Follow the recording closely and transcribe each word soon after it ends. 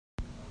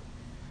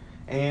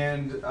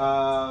And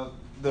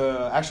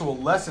the actual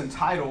lesson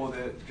title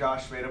that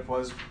Josh made up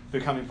was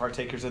Becoming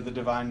Partakers of the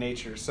Divine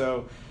Nature.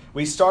 So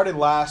we started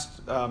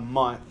last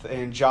month,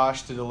 and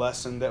Josh did a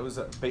lesson that was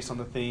based on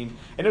the theme.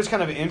 And it was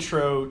kind of an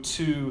intro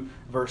to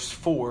verse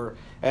 4.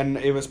 And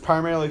it was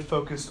primarily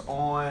focused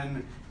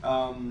on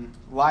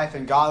life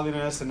and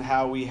godliness and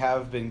how we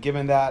have been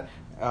given that,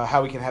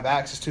 how we can have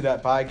access to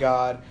that by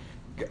God.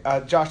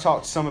 Josh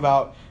talked some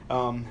about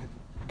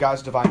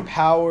God's divine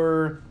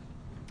power,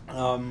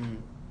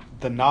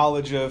 the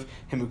knowledge of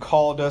Him who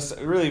called us.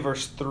 Really,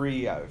 verse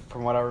 3,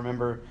 from what I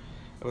remember,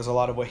 it was a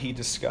lot of what he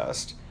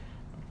discussed.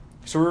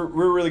 So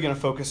we're really going to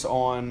focus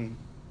on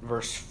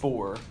verse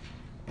 4,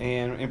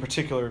 and in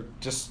particular,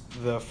 just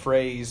the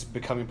phrase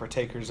 "becoming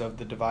partakers of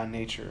the divine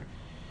nature."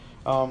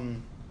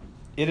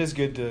 It is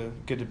good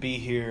to be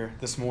here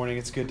this morning.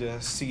 It's good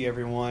to see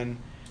everyone.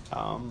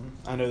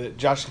 I know that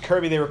Josh and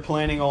Kirby, they were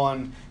planning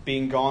on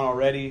being gone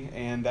already,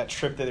 and that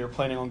trip that they were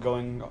planning on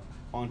going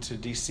on to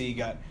D.C.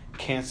 got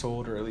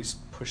canceled or at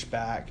least pushed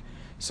back.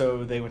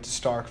 So they went to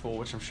Starkville,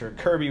 which I'm sure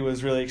Kirby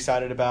was really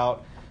excited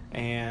about,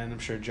 and I'm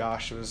sure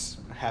Josh was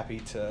happy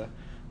to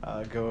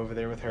go over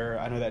there with her.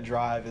 I know that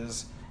drive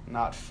is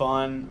not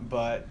fun,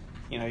 but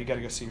you got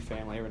to go see your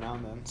family every now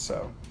and then.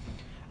 So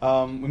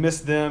we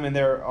miss them, and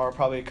there are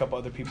probably a couple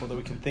other people that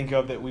we can think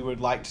of that we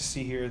would like to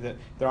see here that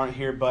aren't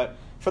here, but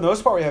for the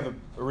most part, we have a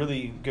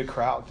really good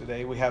crowd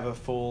today. We have a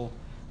full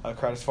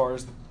crowd as far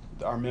as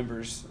our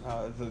members,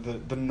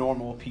 the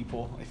normal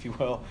people, if you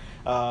will.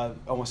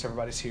 Almost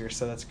everybody's here,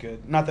 so that's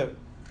good. Not that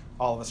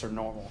all of us are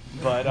normal,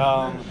 but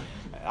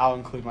I'll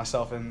include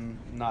myself in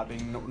not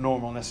being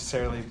normal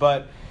necessarily.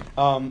 But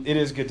it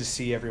is good to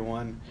see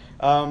everyone.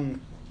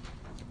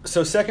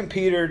 So 2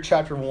 Peter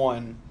chapter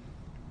 1,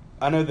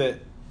 I know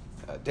that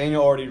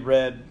Daniel already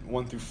read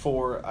 1 through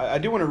 4. I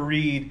do want to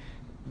read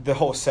the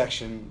whole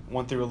section,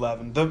 1 through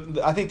 11.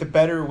 I think the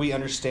better we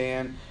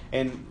understand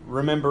and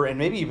remember and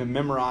maybe even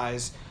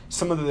memorize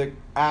some of the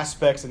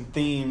aspects and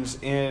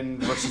themes in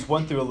verses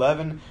 1 through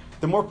 11,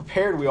 the more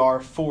prepared we are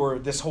for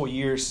this whole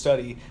year's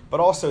study, but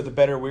also the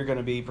better we're going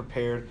to be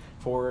prepared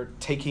for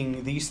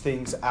taking these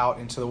things out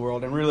into the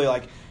world and really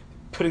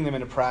putting them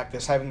into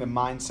practice, having the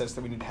mindsets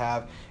that we need to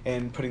have,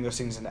 and putting those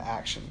things into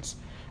actions.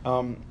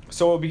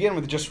 So we'll begin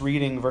with just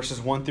reading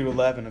verses 1 through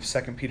 11 of 2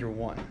 Peter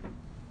 1.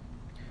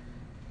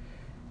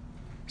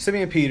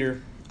 Simeon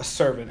Peter, a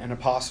servant and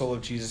apostle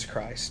of Jesus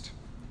Christ,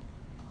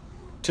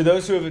 to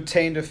those who have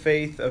attained a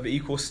faith of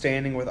equal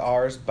standing with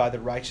ours by the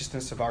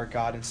righteousness of our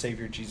God and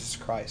Savior Jesus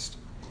Christ,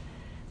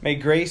 may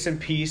grace and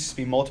peace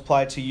be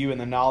multiplied to you in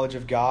the knowledge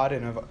of God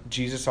and of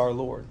Jesus our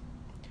Lord.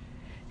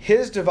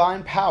 His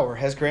divine power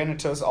has granted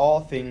to us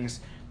all things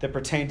that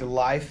pertain to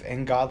life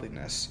and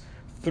godliness,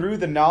 through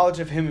the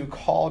knowledge of Him who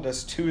called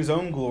us to His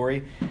own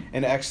glory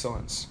and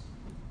excellence,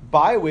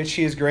 by which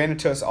He has granted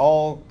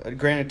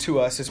to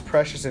us His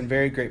precious and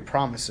very great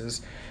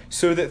promises,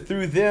 so that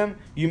through them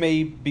you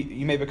may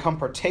become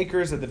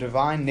partakers of the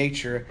divine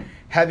nature,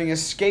 having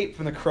escaped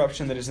from the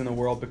corruption that is in the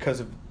world because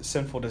of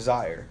sinful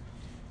desire.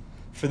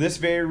 For this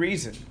very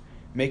reason,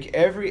 make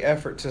every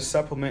effort to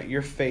supplement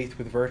your faith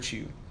with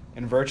virtue,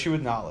 and virtue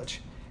with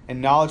knowledge,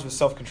 and knowledge with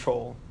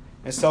self-control,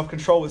 and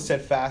self-control with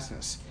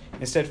steadfastness,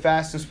 and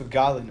steadfastness with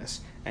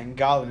godliness, and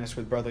godliness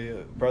with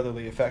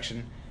brotherly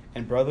affection,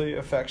 and brotherly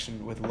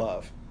affection with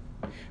love.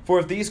 For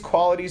if these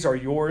qualities are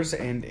yours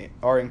and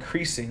are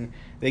increasing,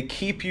 they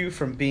keep you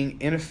from being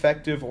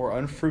ineffective or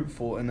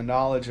unfruitful in the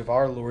knowledge of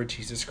our Lord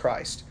Jesus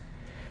Christ.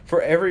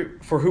 For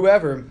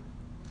whoever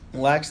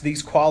lacks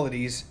these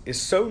qualities is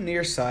so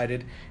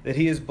nearsighted that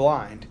he is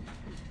blind,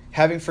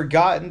 having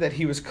forgotten that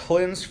he was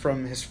cleansed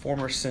from his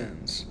former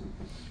sins.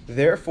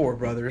 Therefore,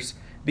 brothers,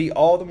 be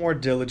all the more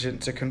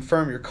diligent to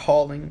confirm your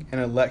calling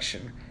and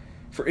election.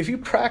 For if you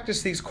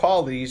practice these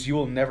qualities, you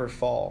will never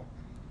fall.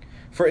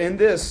 For in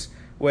this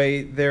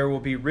way there will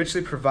be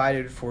richly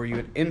provided for you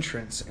an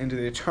entrance into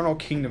the eternal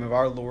kingdom of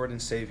our Lord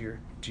and Savior,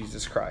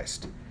 Jesus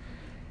Christ.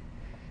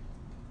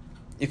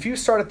 If you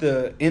start at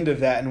the end of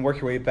that and work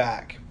your way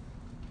back,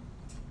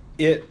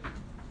 it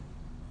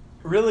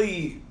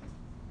really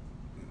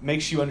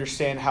makes you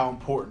understand how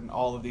important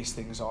all of these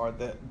things are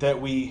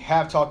that we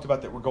have talked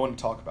about, that we're going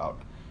to talk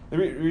about. The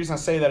reason I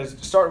say that is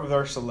start with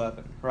verse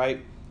 11,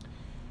 right?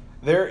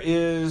 There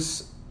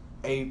is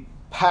a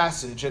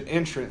passage, an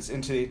entrance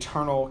into the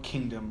eternal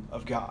kingdom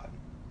of God.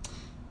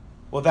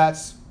 Well,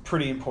 that's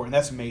pretty important.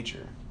 That's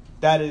major.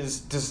 That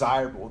is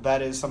desirable.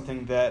 That is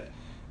something that,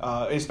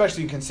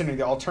 especially considering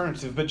the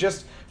alternative, but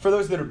just for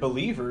those that are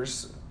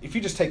believers, if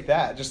you just take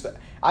that,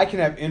 I can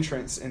have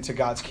entrance into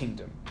God's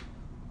kingdom.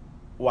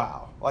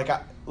 Wow.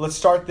 Let's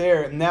start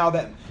there. Now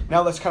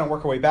let's kind of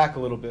work our way back a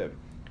little bit.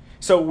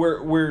 So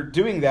we're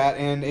doing that,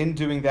 and in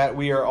doing that,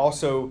 we are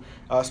also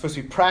supposed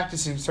to be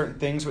practicing certain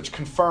things which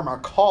confirm our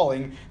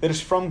calling that is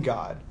from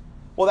God.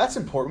 Well, that's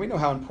important. We know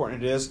how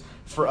important it is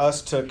for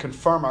us to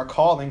confirm our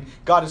calling.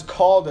 God has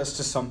called us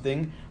to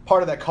something.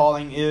 Part of that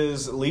calling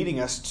is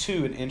leading us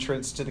to an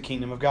entrance to the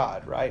kingdom of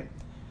God, right?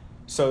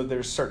 So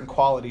there's certain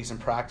qualities and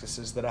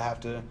practices that I have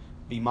to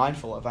be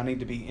mindful of. I need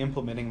to be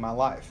implementing in my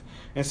life.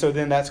 And so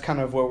then that's kind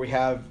of where we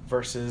have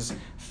verses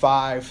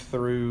 5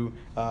 through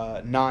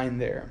 9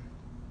 there.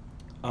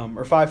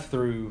 Or 5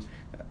 through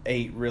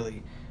 8,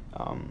 really.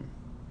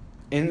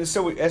 And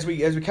so as we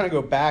kind of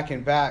go back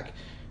and back,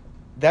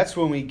 that's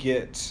when we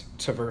get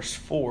to verse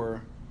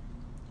 4,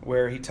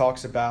 where he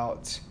talks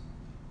about,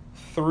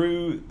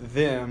 through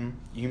them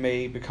you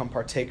may become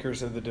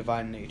partakers of the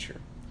divine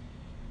nature.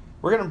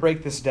 We're going to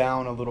break this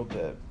down a little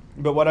bit.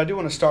 But what I do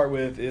want to start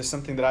with is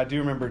something that I do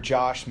remember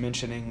Josh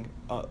mentioning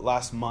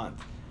last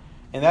month.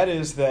 And that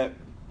is that,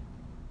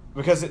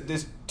 because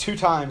there's 2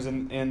 times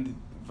in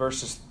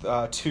verses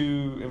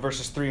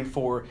 3 and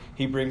 4,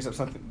 he brings up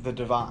something, the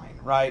divine,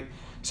 right?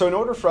 So in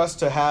order for us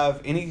to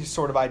have any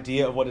sort of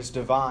idea of what is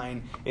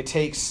divine, it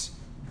takes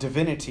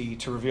divinity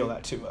to reveal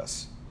that to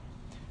us.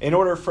 In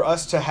order for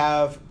us to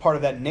have part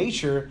of that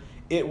nature,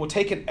 it will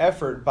take an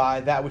effort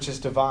by that which is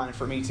divine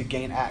for me to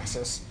gain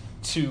access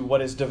to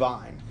what is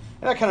divine.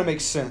 And that kind of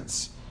makes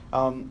sense.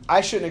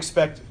 I shouldn't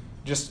expect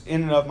just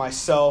in and of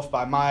myself,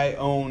 by my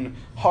own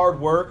hard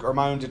work or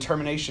my own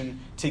determination,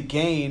 to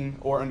gain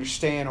or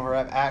understand or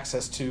have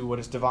access to what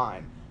is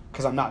divine,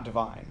 because I'm not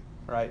divine,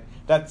 right?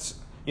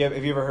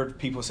 Have you ever heard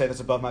people say that's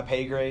above my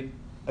pay grade?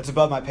 That's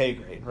above my pay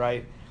grade,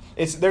 right?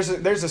 There's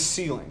a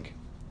ceiling,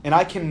 and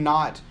I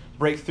cannot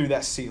break through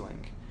that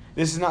ceiling.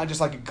 This is not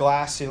just like a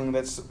glass ceiling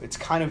it's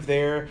kind of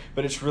there,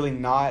 but it's really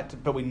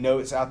not, but we know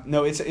it's out.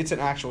 No, it's an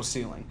actual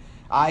ceiling.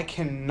 I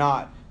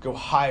cannot go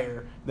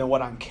higher than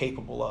what I'm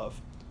capable of,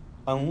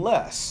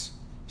 unless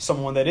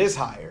someone that is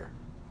higher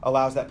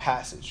allows that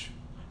passage.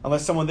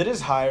 Unless someone that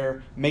is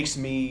higher makes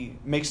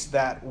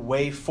that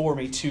way for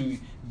me to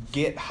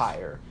get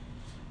higher.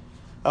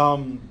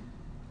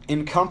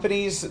 In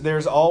companies,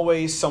 there's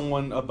always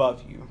someone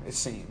above you, it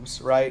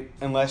seems, right?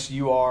 Unless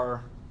you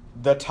are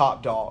the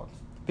top dog.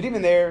 But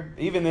even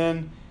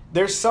then,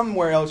 there's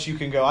somewhere else you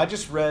can go. I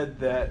just read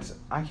that,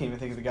 I can't even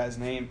think of the guy's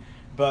name,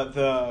 but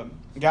the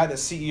guy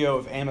that's CEO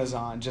of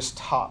Amazon just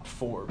topped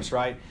Forbes,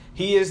 right?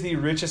 He is the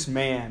richest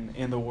man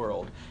in the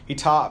world. He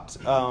topped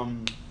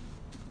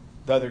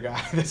the other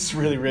guy that's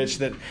really rich,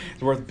 that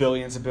is worth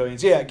billions and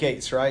billions. Yeah,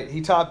 Gates, right?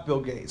 He topped Bill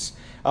Gates.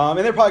 And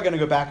they're probably going to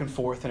go back and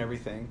forth and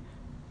everything.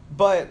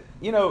 But,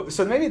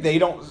 so maybe they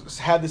don't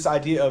have this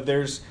idea of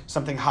there's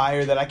something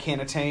higher that I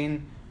can't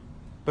attain.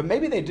 But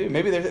maybe they do.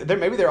 Maybe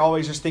they're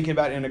always just thinking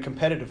about it in a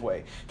competitive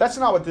way. That's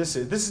not what this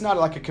is. This is not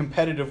like a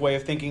competitive way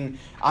of thinking,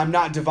 I'm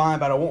not divine,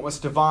 but I want what's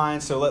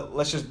divine, so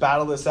let's just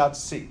battle this out to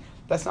see.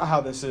 That's not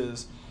how this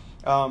is.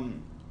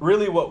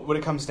 Really what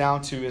it comes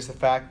down to is the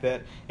fact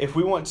that if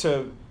we want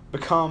to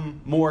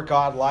become more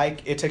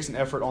God-like, it takes an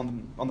effort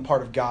on the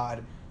part of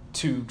God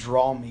to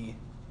draw me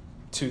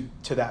to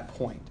that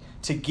point,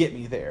 to get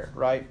me there,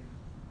 right?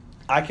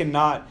 I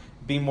cannot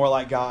be more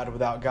like God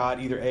without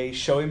God either A,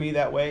 showing me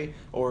that way,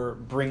 or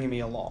bringing me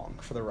along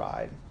for the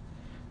ride.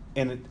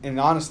 And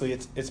honestly,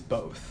 it's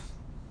both.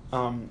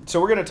 So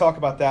we're going to talk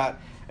about that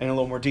in a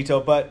little more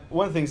detail. But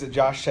one of the things that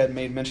Josh had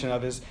made mention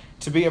of is,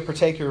 to be a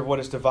partaker of what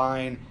is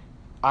divine,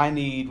 I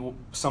need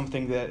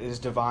something that is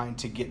divine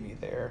to get me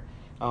there.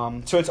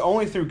 So it's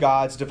only through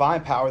God's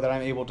divine power that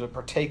I'm able to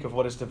partake of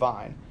what is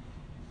divine.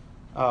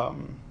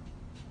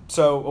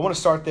 So I want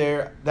to start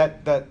there.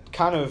 That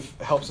kind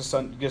of helps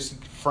us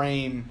just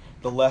frame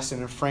the lesson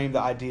and frame the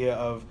idea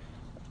of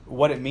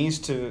what it means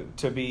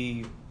to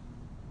be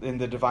in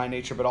the divine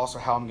nature, but also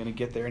how I'm going to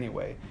get there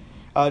anyway.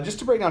 Just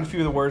to break down a few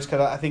of the words,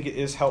 because I think it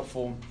is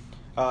helpful.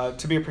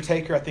 To be a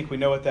partaker, I think we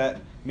know what that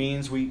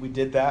means. We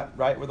did that,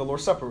 right, with the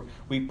Lord's Supper.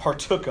 We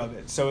partook of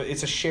it. So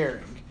it's a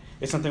sharing.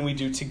 It's something we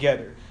do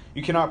together.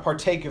 You cannot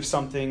partake of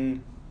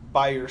something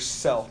by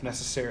yourself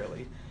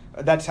necessarily.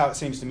 That's how it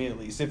seems to me, at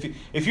least.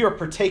 If you're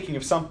partaking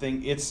of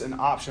something, it's an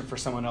option for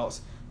someone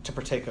else to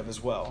partake of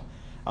as well.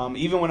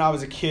 Even when I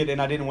was a kid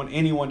and I didn't want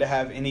anyone to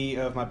have any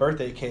of my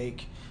birthday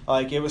cake,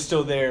 it was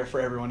still there for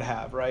everyone to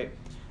have, right?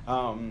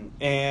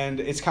 And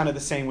it's kind of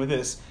the same with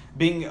this.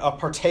 Being a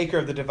partaker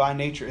of the divine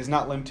nature is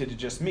not limited to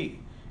just me.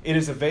 It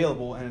is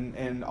available,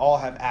 and all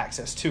have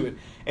access to it.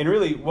 And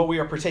really, what we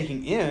are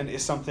partaking in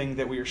is something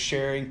that we are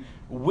sharing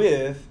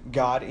with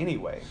God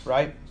anyway,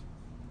 right?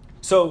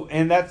 So,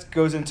 and that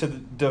goes into the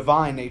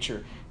divine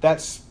nature.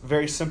 That's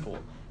very simple.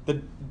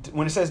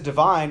 When it says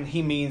divine,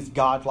 he means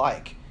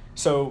God-like.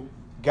 So,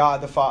 God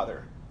the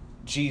Father,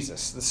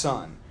 Jesus the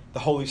Son, the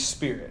Holy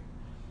Spirit.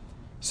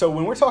 So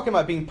when we're talking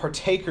about being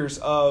partakers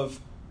of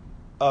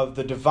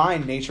the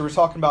divine nature, we're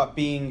talking about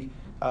being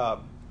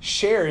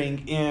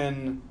sharing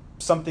in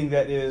something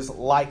that is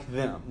like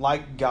them,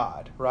 like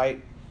God,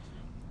 right?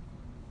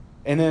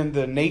 And then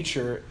the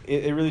nature,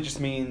 it really just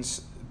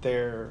means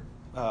their,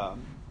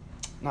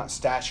 not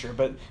stature,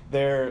 but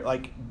their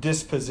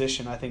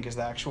disposition, I think is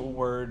the actual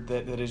word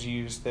that is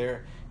used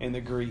there in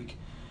the Greek.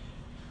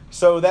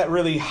 So that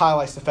really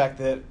highlights the fact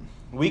that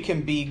we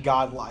can be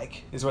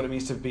God-like, is what it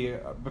means to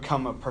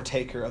become a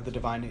partaker of the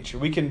divine nature.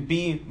 We can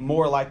be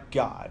more like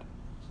God.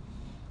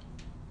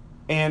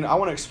 And I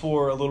want to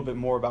explore a little bit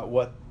more about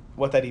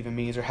what that even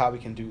means, or how we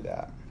can do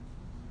that.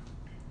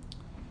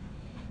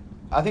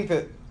 I think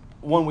that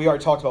one, we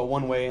already talked about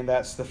one way, and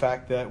that's the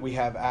fact that we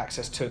have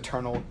access to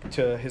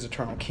his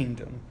eternal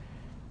kingdom.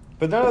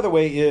 But another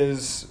way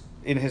is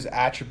in his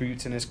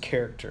attributes and his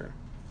character.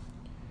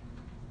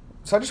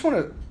 So I just want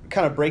to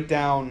kind of break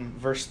down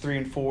verse 3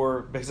 and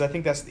 4, because I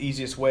think that's the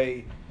easiest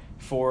way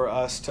for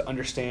us to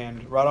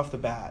understand right off the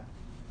bat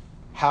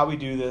how we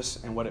do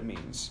this and what it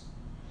means.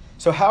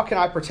 So how can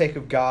I partake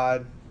of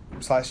God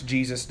 /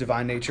 Jesus'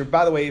 divine nature?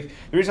 By the way,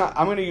 the reason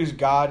I'm going to use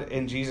God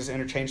and Jesus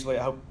interchangeably,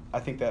 I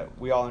think that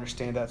we all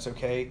understand that's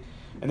okay.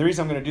 And the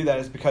reason I'm going to do that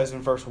is because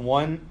in verse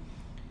 1,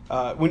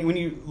 when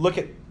you look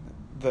at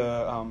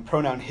the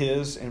pronoun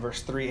his in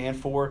verse 3 and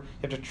 4,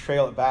 you have to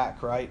trail it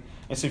back, right?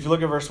 And so if you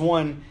look at verse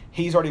 1,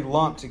 he's already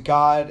lumped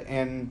God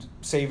and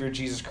Savior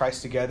Jesus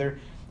Christ together.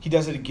 He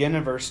does it again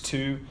in verse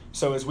 2.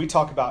 So as we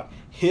talk about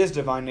his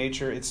divine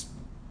nature, it's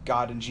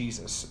God and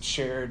Jesus.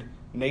 Shared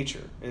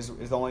nature is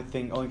the only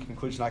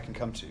conclusion I can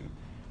come to.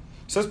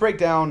 So let's break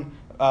down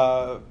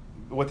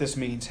what this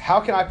means.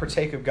 How can I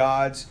partake of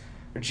God's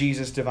or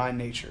Jesus' divine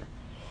nature?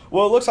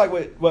 Well, it looks like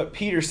what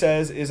Peter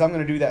says is I'm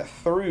going to do that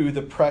through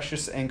the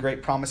precious and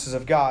great promises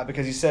of God,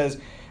 because he says,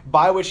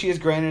 by which he has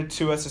granted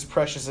to us his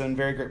precious and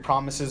very great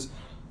promises,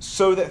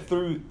 so that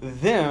through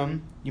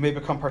them you may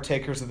become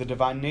partakers of the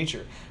divine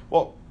nature.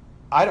 Well,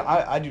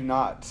 I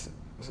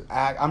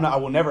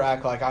will never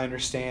act like I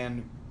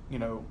understand,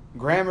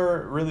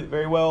 grammar really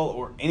very well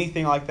or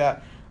anything like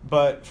that.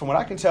 But from what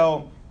I can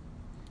tell,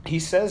 he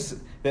says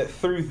that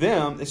through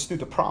them, it's through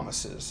the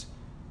promises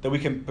that we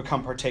can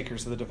become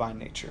partakers of the divine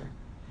nature.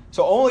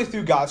 So only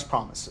through God's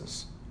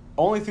promises,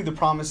 only through the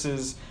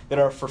promises that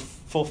are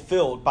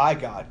fulfilled by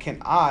God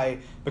can I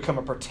become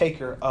a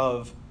partaker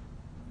of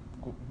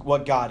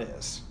what God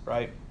is,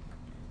 right?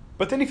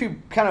 But then if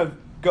you kind of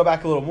go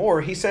back a little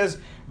more, he says,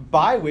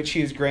 by which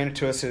he has granted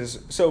to us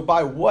so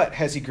by what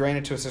has he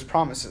granted to us his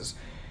promises?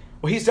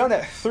 Well, he's done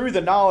that through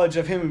the knowledge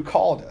of him who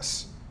called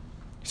us.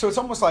 So it's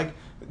almost like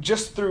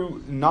just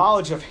through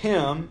knowledge of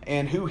him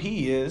and who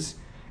he is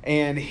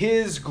and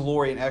his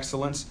glory and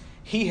excellence,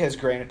 he has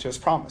granted to us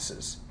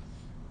promises.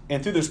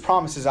 And through those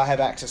promises, I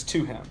have access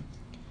to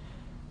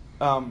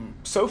him.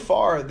 So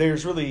far,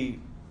 there's really,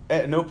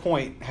 at no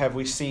point have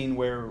we seen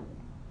where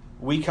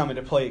we come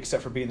into play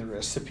except for being the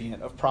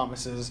recipient of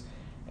promises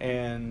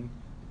and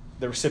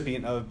the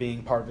recipient of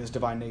being part of his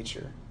divine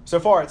nature. So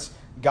far, it's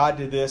God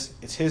did this,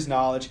 it's his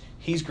knowledge,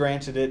 he's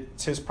granted it,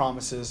 it's his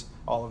promises,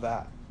 all of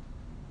that.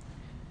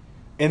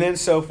 And then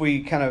so if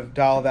we kind of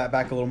dial that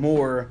back a little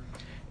more,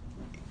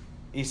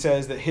 he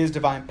says that his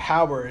divine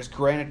power has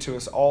granted to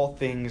us all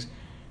things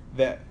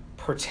that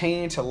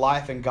pertain to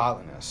life and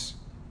godliness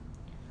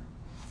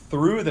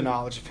through the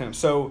knowledge of him.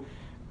 So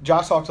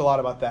Josh talked a lot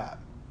about that,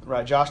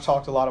 right? Josh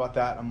talked a lot about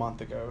that a month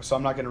ago, so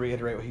I'm not going to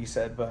reiterate what he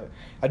said, but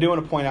I do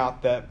want to point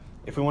out that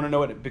if we want to know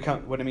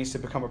what it means to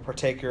become a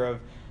partaker of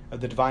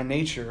the divine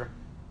nature,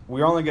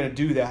 we're only going to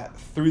do that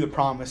through the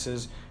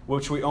promises,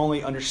 which we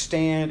only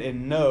understand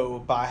and know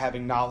by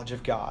having knowledge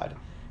of God.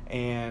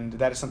 And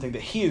that is something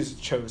that he has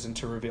chosen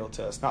to reveal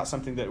to us, not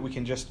something that we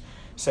can just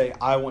say,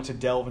 I want to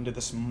delve into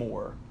this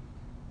more,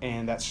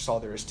 and that's just all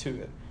there is to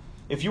it.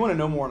 If you want to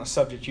know more on a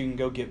subject, you can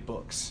go get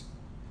books.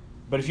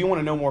 But if you want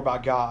to know more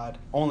about God,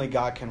 only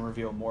God can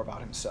reveal more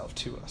about himself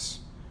to us.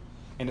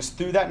 And it's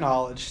through that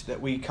knowledge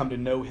that we come to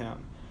know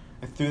him.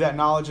 And through that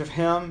knowledge of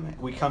him,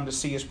 we come to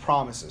see his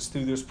promises.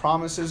 Through those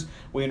promises,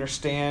 we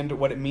understand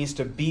what it means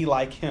to be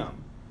like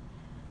him.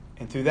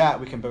 And through that,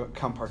 we can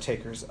become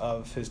partakers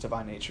of his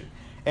divine nature.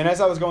 And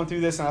as I was going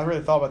through this, and I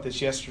really thought about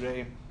this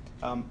yesterday,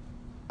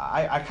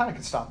 I kind of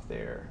could stop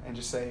there and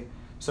just say,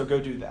 so go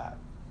do that.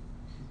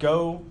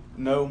 Go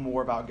know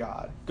more about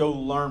God. Go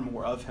learn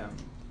more of him.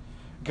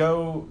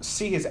 Go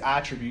see his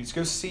attributes.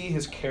 Go see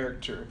his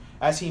character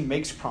as he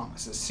makes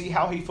promises. See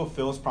how he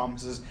fulfills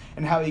promises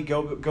and how he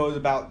goes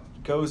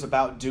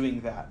about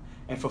doing that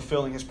and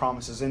fulfilling his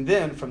promises. And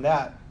then from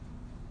that,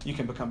 you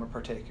can become a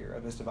partaker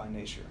of his divine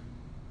nature.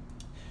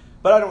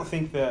 But I don't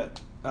think that,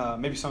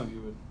 maybe some of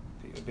you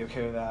would be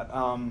okay with that.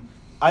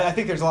 I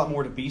think there's a lot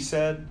more to be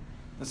said.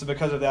 And so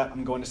because of that,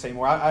 I'm going to say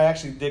more. I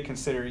actually did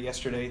consider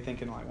yesterday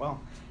thinking like, well,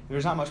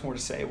 there's not much more to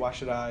say. Why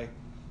should I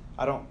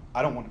don't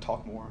want to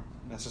talk more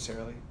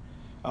necessarily.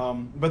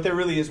 But there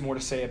really is more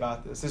to say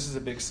about this. This is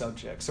a big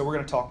subject. So we're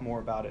going to talk more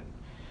about it.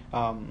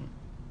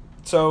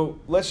 So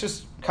let's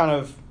just kind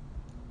of,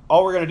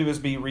 all we're going to do is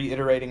be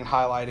reiterating and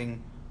highlighting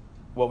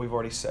what we've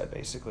already said,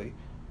 basically.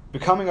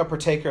 Becoming a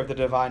partaker of the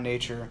divine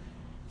nature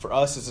for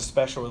us is a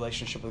special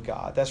relationship with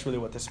God. That's really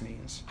what this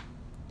means.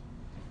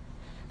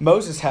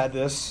 Moses had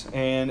this,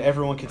 and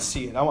everyone could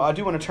see it. I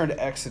do want to turn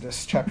to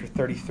Exodus chapter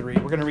 33.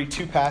 We're going to read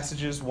two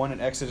passages, one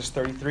in Exodus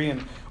 33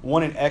 and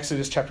one in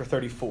Exodus chapter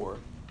 34.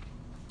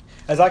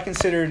 As I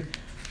considered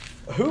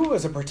who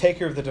was a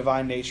partaker of the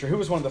divine nature, who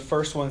was one of the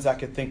first ones I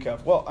could think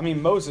of? Well,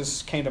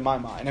 Moses came to my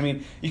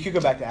mind. You could go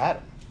back to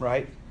Adam,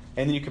 right?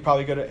 And then you could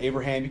probably go to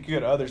Abraham, you could go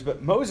to others.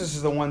 But Moses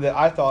is the one that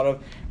I thought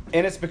of,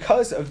 and it's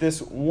because of this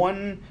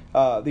one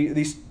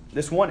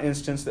this one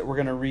instance that we're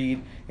going to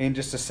read in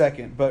just a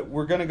second. But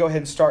we're going to go ahead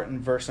and start in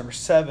verse number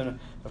 7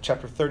 of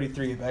chapter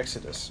 33 of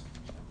Exodus.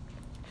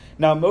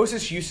 Now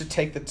Moses used to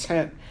take the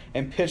tent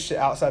and pitched it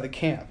outside the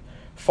camp,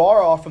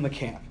 far off from the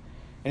camp.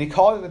 And he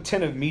called it the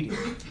tent of meeting.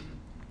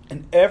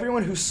 And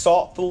everyone who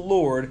sought the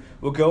Lord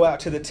will go out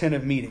to the tent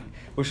of meeting,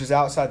 which was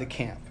outside the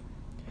camp.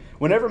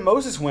 Whenever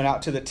Moses went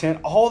out to the tent,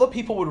 all the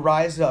people would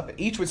rise up, and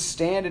each would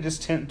stand at his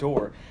tent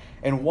door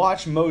and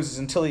watch Moses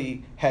until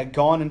he had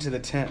gone into the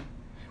tent.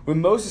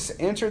 When Moses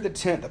entered the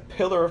tent, the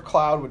pillar of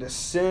cloud would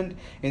ascend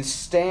and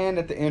stand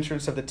at the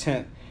entrance of the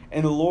tent,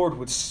 and the Lord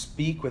would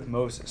speak with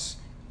Moses.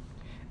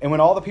 And when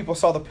all the people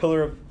saw the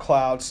pillar of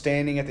cloud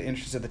standing at the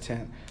entrance of the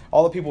tent,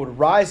 all the people would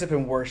rise up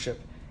and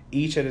worship,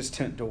 each at his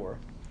tent door.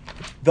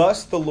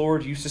 Thus the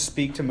Lord used to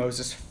speak to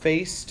Moses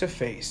face to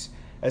face,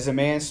 as a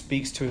man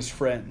speaks to his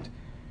friend.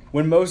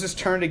 When Moses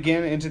turned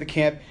again into the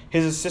camp,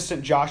 his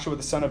assistant Joshua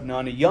the son of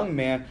Nun, a young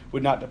man,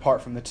 would not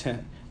depart from the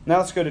tent. Now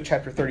let's go to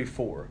chapter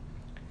 34.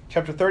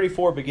 Chapter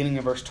 34, beginning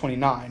in verse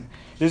 29.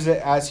 This is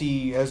as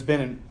he has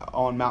been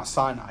on Mount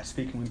Sinai,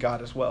 speaking with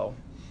God as well.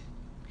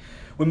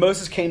 When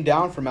Moses came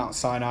down from Mount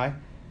Sinai,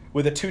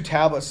 with the 2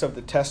 tablets of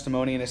the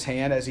testimony in his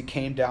hand as he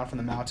came down from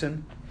the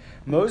mountain,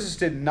 Moses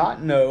did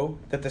not know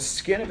that the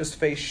skin of his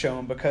face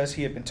shone because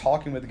he had been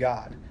talking with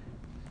God.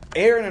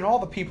 Aaron and all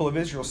the people of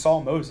Israel saw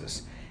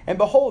Moses, and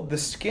behold, the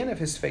skin of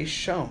his face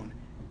shone,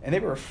 and they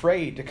were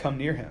afraid to come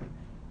near him.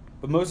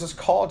 But Moses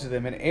called to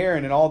them, and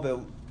Aaron and all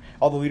the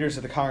leaders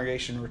of the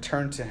congregation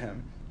returned to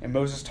him, and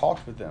Moses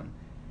talked with them.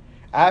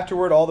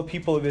 Afterward, all the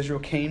people of Israel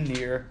came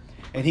near,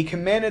 and he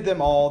commanded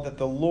them all that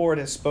the Lord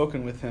had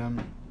spoken with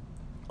him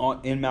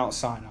in Mount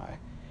Sinai.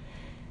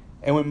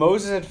 And when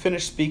Moses had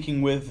finished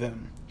speaking with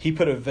them, he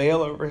put a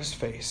veil over his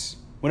face.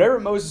 Whenever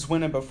Moses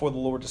went in before the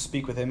Lord to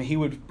speak with him, he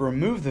would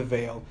remove the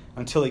veil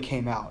until he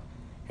came out.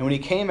 And when he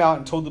came out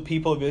and told the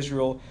people of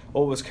Israel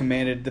what was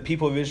commanded, the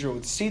people of Israel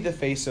would see the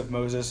face of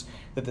Moses,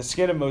 that the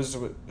skin of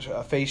Moses'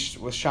 face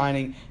was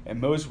shining, and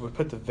Moses would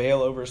put the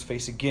veil over his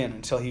face again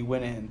until he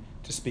went in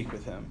to speak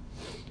with him.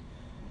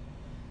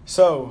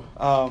 So,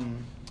 a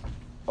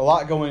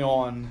lot going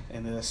on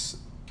in this.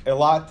 A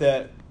lot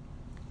that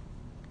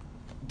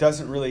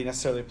doesn't really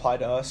necessarily apply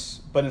to us,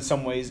 but in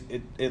some ways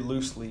it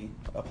loosely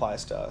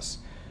applies to us.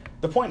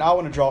 The point I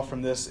want to draw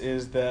from this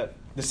is that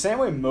the same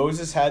way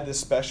Moses had this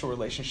special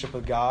relationship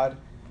with God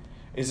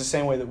is the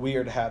same way that we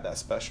are to have that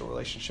special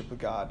relationship with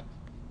God.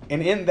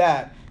 And in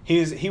that,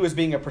 he was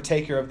being a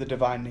partaker of the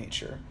divine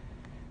nature.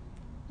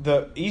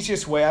 The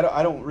easiest way,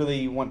 I don't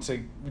really want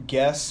to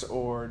guess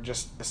or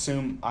just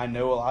assume I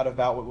know a lot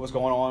about what was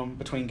going on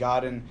between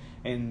God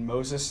and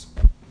Moses,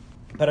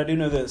 but I do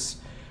know this.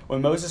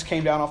 When Moses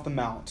came down off the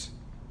mount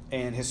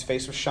and his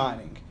face was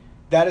shining,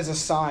 that is a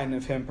sign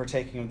of him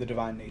partaking of the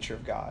divine nature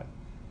of God.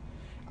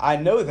 I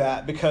know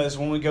that because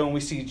when we go and we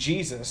see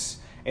Jesus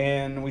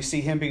and we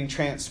see him being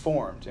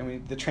transformed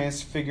and the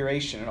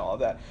transfiguration and all of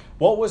that,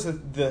 what was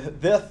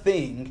the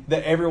thing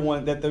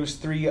that those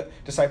 3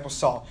 disciples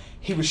saw?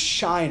 He was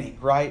shining,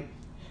 right?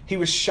 He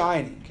was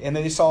shining, and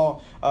they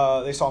saw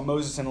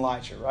Moses and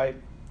Elijah, right?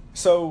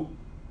 So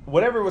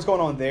whatever was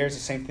going on there is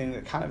the same thing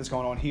that kind of is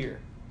going on here.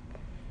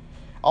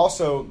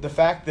 Also, the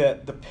fact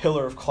that the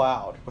pillar of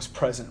cloud was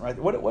present, right?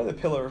 What did the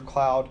pillar of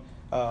cloud?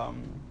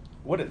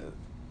 What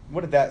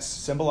did that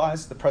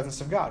symbolize? The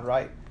presence of God,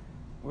 right?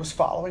 It was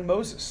following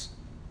Moses.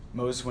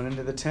 Moses went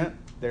into the tent.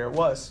 There it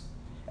was,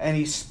 and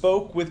he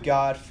spoke with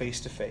God face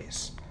to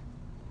face.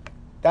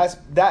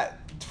 That.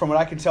 From what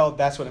I can tell,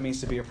 that's what it means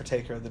to be a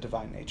partaker of the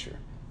divine nature.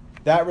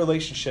 That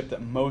relationship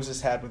that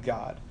Moses had with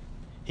God,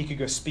 he could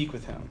go speak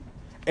with him.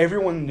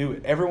 Everyone knew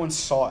it. Everyone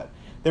saw it.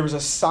 There was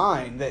a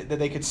sign that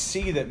they could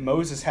see that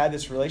Moses had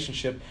this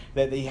relationship,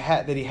 that he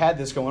had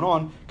this going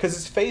on, because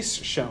his face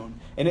shone,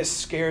 and it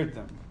scared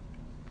them.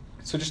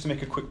 So just to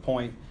make a quick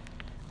point,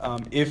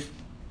 if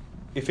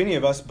any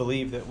of us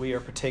believe that we are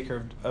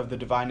partaker of the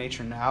divine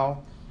nature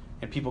now,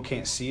 and people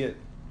can't see it,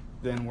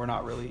 then we're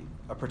not really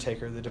a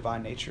partaker of the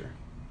divine nature.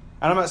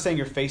 And I'm not saying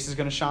your face is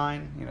going to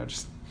shine,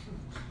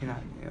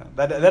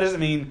 that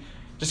doesn't mean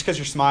just because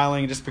you're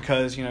smiling, just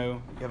because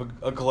you have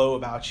a glow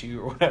about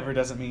you or whatever,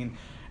 doesn't mean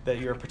that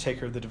you're a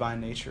partaker of the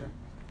divine nature.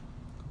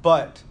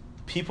 But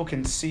people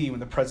can see when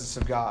the presence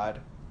of God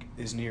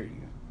is near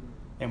you.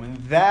 And when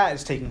that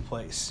is taking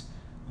place,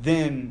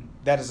 then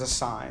that is a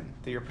sign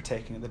that you're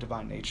partaking of the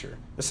divine nature,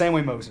 the same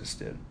way Moses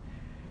did.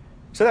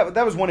 So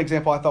that was one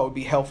example I thought would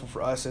be helpful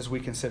for us as we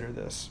consider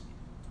this.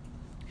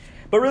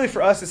 But really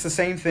for us, it's the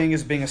same thing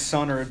as being a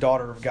son or a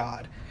daughter of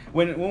God.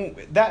 When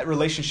that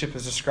relationship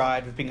is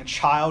described as being a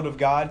child of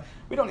God,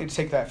 we don't need to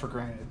take that for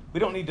granted. We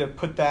don't need to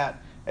put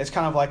that as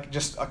kind of like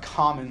just a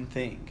common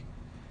thing.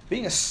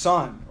 Being a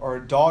son or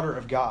a daughter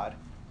of God,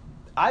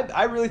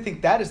 I really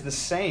think that is the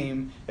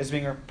same as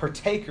being a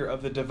partaker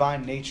of the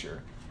divine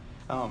nature.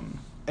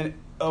 And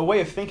a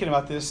way of thinking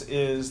about this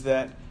is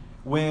that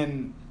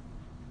when,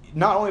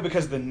 not only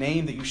because of the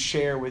name that you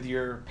share with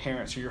your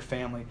parents or your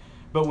family,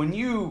 but when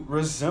you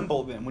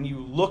resemble them, when you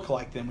look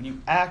like them, when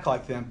you act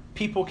like them,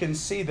 people can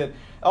see that,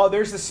 oh,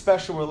 there's this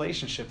special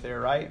relationship there,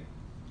 right?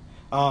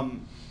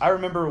 I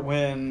remember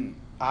when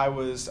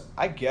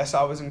I guess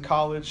I was in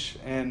college,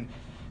 and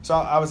So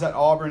I was at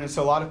Auburn, and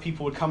so a lot of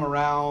people would come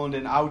around,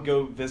 and I would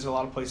go visit a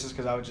lot of places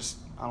because I would just,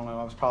 I don't know,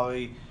 I was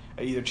probably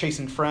either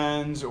chasing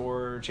friends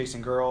or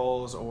chasing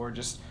girls or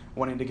just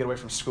wanting to get away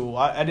from school.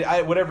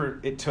 I whatever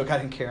it took, I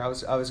didn't care. I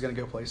was going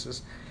to go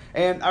places.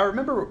 And I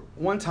remember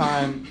one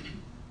time,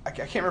 I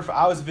can't remember if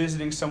I was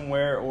visiting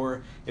somewhere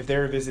or if they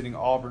were visiting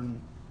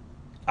Auburn.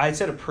 I had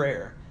said a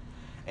prayer,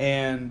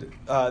 and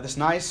this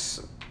nice,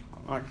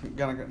 I'm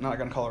not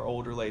gonna call her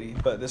older lady,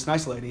 but this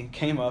nice lady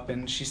came up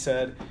and she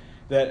said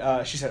that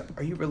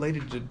 "Are you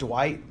related to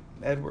Dwight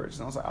Edwards?"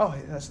 And I was like, "Oh,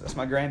 hey, that's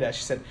my granddad."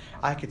 She said,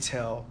 "I could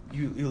tell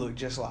you look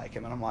just like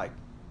him." And I'm like,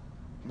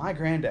 "My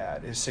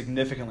granddad is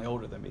significantly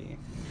older than me.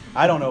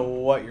 I don't know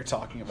what you're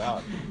talking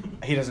about.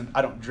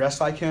 I don't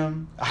dress like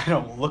him. I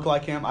don't look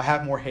like him. I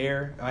have more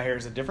hair. My hair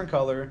is a different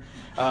color.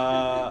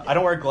 I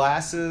don't wear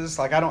glasses.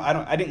 Like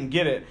I didn't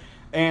get it.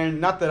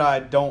 And not that I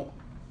don't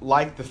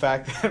like the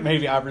fact that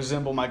maybe I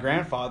resemble my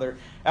grandfather.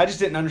 I just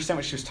didn't understand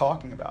what she was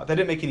talking about. That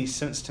didn't make any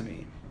sense to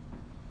me.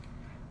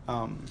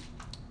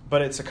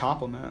 But it's a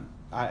compliment,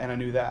 and I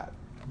knew that.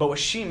 But what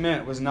she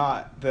meant was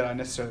not that I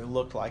necessarily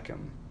looked like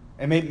him.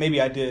 And maybe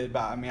I did,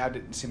 but I mean, I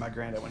didn't see my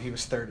granddad when he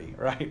was 30,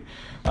 right?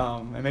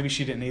 And maybe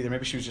she didn't either.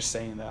 Maybe she was just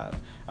saying that.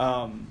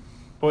 But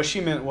what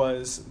she meant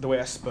was the way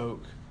I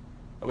spoke,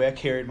 the way I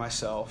carried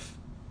myself,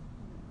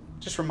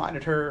 just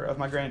reminded her of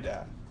my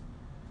granddad.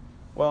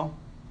 Well,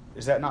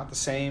 is that not the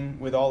same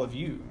with all of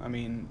you? I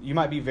mean, you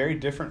might be very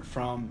different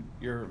from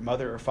your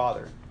mother or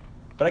father,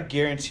 but I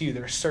guarantee you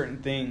there are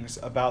certain things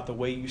about the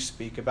way you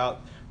speak,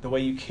 about the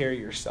way you carry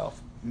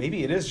yourself.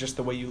 Maybe it is just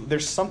the way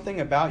there's something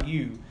about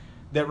you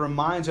that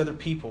reminds other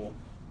people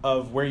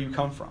of where you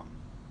come from,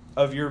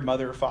 of your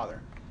mother or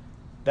father.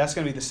 That's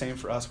going to be the same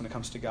for us when it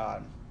comes to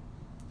God.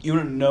 You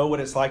want to know what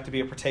it's like to be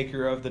a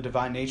partaker of the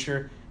divine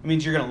nature? It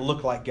means you're going to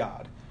look like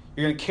God.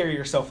 You're going to carry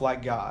yourself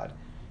like God.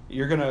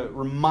 You're going to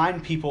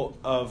remind people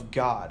of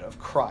God, of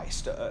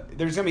Christ.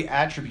 There's going to be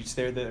attributes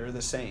there that are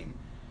the same.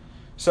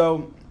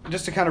 So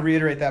just to kind of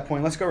reiterate that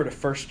point, let's go over to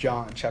 1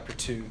 John chapter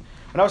 2.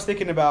 When I was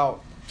thinking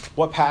about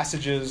what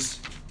passages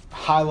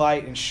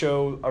highlight and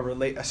show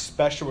a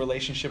special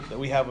relationship that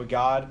we have with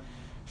God,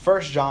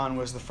 1 John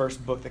was the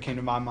first book that came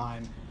to my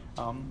mind.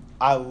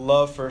 I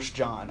love 1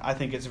 John. I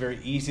think it's very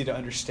easy to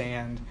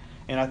understand,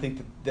 and I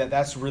think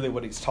that's really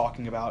what he's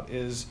talking about,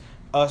 is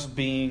us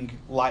being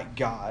like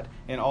God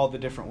in all the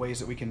different ways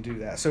that we can do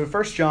that. So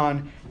 1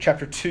 John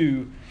chapter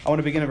 2, I want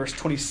to begin in verse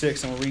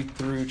 26, and we'll read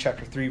through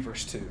chapter 3,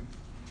 verse 2.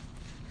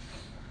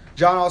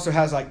 John also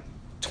has like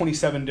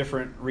 27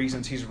 different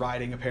reasons he's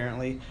writing,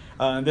 apparently.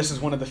 This is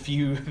one of the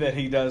few that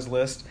he does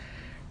list.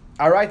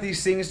 I write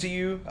these things to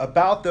you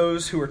about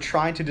those who are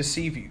trying to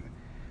deceive you.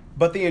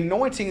 But the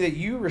anointing that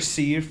you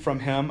received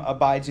from him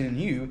abides in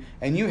you,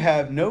 and you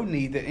have no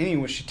need that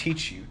anyone should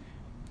teach you.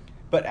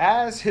 But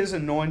as his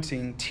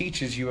anointing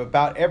teaches you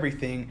about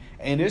everything,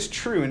 and is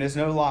true and is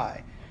no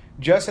lie,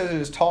 just as it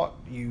has taught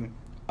you,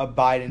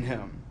 abide in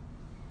him.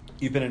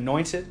 You've been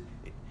anointed.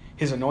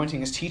 His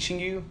anointing is teaching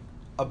you.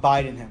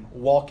 Abide in him,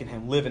 walk in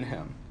him, live in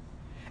him.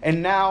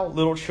 And now,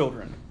 little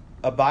children,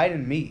 abide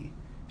in me,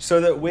 so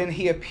that when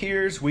he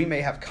appears, we may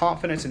have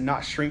confidence and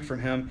not shrink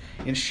from him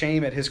in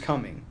shame at his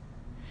coming.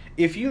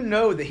 If you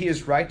know that he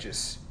is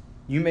righteous,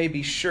 you may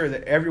be sure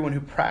that everyone who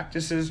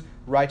practices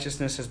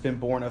righteousness has been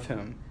born of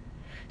him.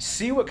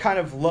 See what kind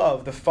of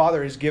love the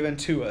Father has given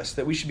to us,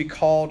 that we should be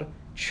called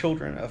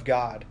children of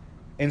God.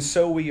 And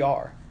so we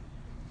are.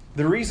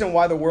 The reason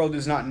why the world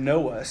does not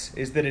know us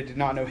is that it did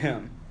not know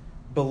him.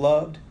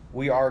 Beloved,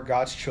 we are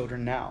God's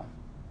children now.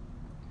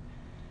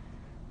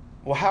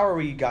 Well, how are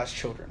we God's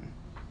children?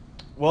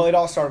 Well, it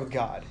all started with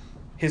God.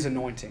 His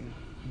anointing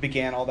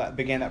began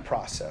that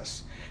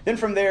process. Then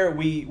from there,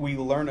 we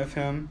learn of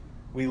him,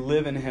 we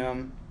live in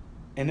him,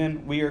 and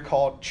then we are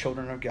called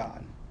children of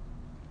God.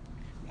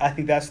 I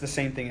think that's the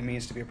same thing it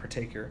means to be a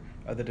partaker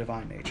of the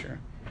divine nature.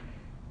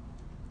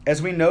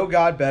 As we know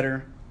God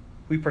better,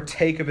 we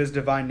partake of his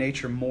divine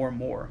nature more and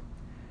more.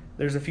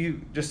 There's a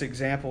few just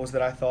examples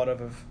that I thought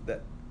of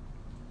that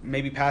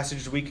maybe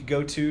passages we could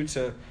go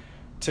to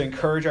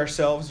encourage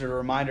ourselves or to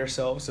remind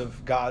ourselves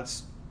of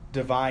God's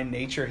divine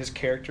nature, his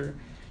character.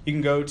 You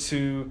can go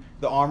to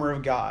the armor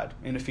of God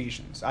in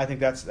Ephesians. I think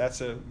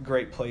that's a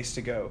great place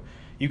to go.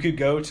 You could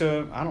go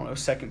to,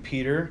 2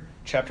 Peter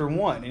chapter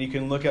 1, and you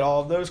can look at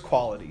all of those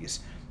qualities.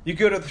 You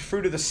go to the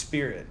fruit of the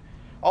Spirit.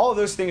 All of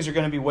those things are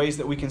going to be ways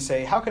that we can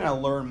say, how can I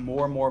learn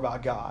more and more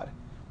about God?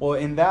 Well,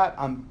 in that,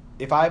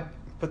 if I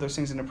put those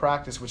things into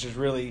practice, which is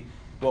really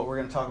what we're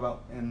going to talk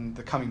about in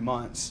the coming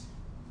months,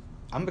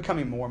 I'm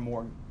becoming more and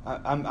more,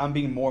 I'm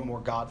being more and more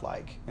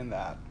godlike in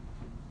that.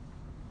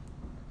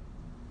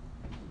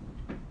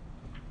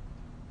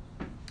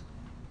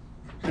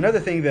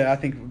 Another thing that I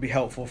think would be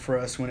helpful for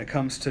us when it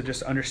comes to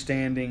just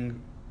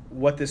understanding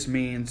what this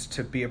means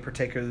to be a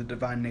partaker of the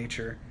divine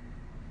nature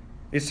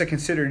is to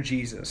consider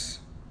Jesus.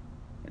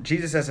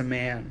 Jesus as a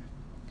man.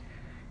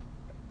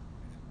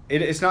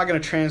 It's not going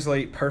to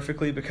translate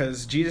perfectly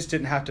because Jesus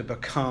didn't have to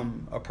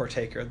become a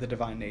partaker of the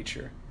divine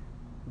nature.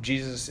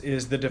 Jesus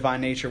is the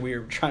divine nature we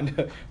are trying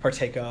to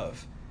partake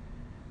of.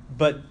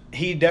 But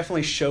he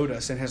definitely showed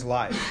us in his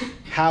life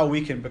how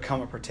we can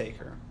become a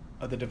partaker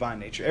of the divine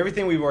nature.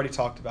 Everything we've already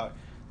talked about,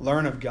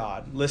 learn of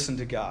God, listen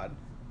to God,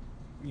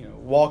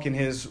 walk in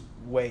his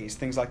ways,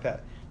 things like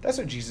that. That's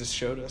what Jesus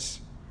showed us.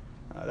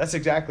 That's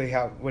exactly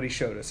what he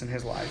showed us in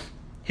his life.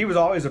 He was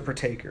always a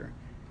partaker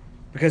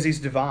because he's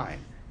divine.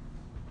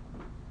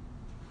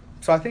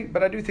 So I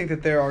do think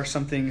that there are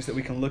some things that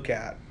we can look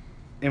at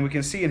and we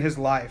can see in his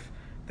life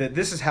that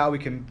this is how we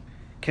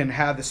can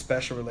have this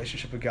special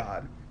relationship with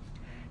God.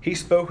 He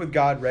spoke with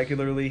God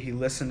regularly. He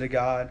listened to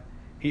God.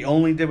 He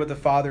only did what the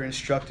Father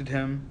instructed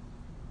him.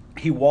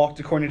 He walked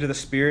according to the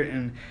Spirit,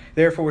 and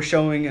therefore was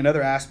showing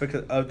another aspect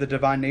of the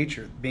divine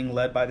nature, being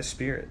led by the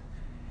Spirit.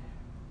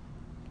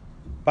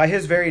 By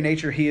his very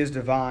nature, he is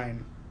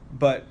divine,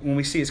 but when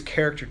we see his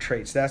character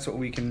traits, that's what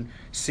we can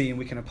see and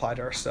we can apply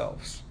to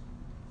ourselves.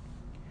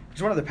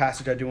 There's one other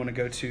passage I do want to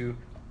go to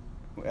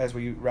as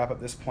we wrap up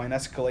this point.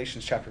 That's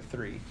Galatians chapter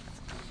 3.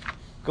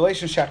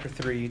 Galatians chapter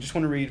 3, just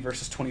want to read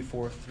verses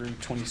 24 through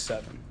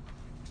 27.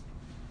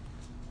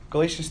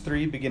 Galatians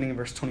 3, beginning in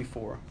verse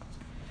 24.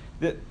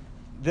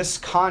 This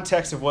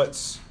context of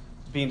what's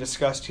being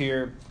discussed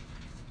here,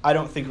 I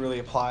don't think really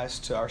applies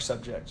to our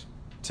subject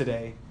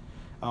today.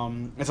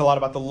 It's a lot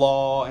about the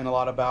law and a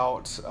lot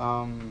about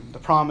the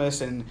promise,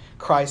 and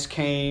Christ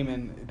came,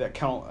 and that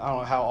kind of, I don't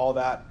know how all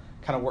that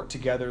kind of worked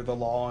together, the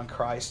law and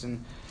Christ.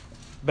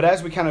 But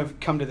as we kind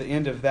of come to the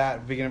end of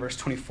that, beginning in verse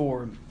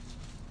 24,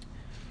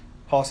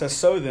 Paul says,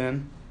 "So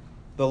then,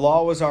 the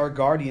law was our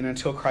guardian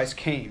until Christ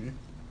came,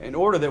 in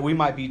order that we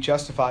might be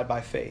justified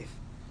by faith.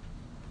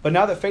 But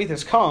now that faith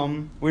has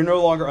come, we're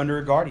no longer under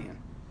a guardian.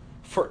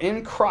 For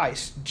in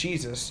Christ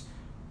Jesus,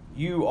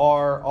 you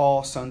are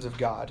all sons of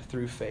God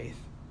through faith.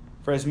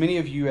 For as many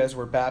of you as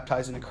were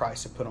baptized into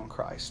Christ have put on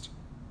Christ.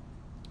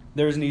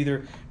 There is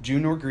neither Jew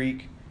nor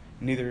Greek,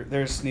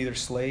 there is neither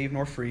slave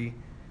nor free.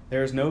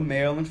 There is no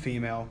male and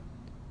female,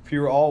 for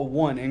you are all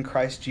one in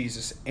Christ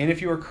Jesus. And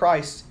if you are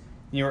Christ,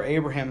 you are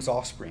Abraham's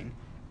offspring,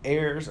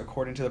 heirs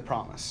according to the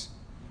promise."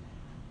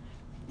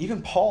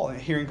 Even Paul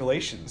here in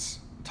Galatians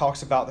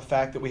talks about the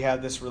fact that we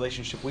have this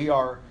relationship. We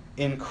are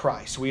in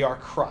Christ. We are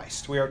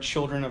Christ. We are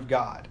children of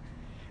God.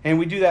 And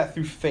we do that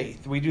through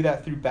faith. We do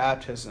that through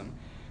baptism.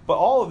 But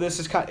all of this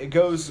it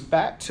goes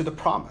back to the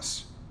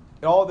promise.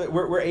 All that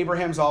we're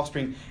Abraham's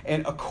offspring,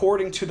 and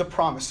according to the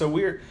promise. So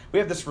we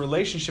have this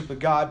relationship with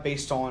God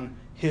based on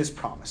his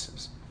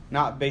promises,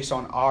 not based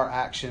on our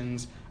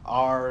actions,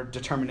 our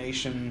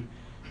determination,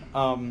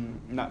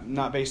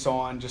 not based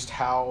on just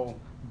how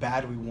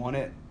bad we want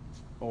it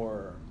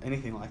or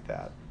anything like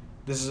that.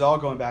 This is all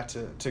going back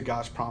to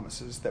God's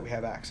promises that we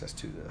have access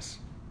to this.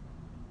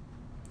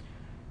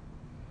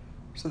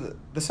 So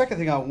the second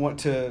thing I want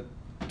to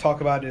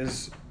talk about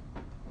is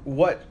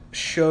what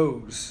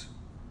shows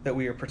that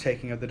we are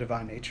partaking of the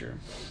divine nature.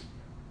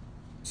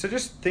 So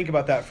just think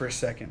about that for a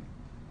second.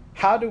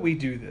 How do we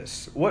do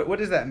this? What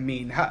does that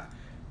mean?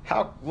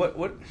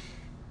 What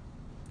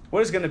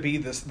is going to be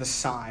the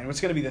sign? What's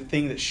going to be the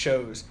thing that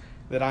shows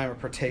that I am a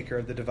partaker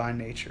of the divine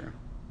nature?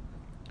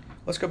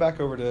 Let's go back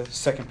over to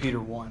 2 Peter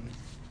 1,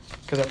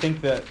 because I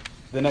think that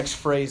the next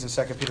phrase in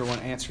 2 Peter 1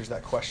 answers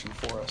that question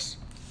for us.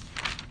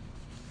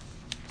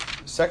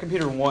 2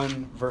 Peter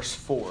 1, verse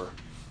 4.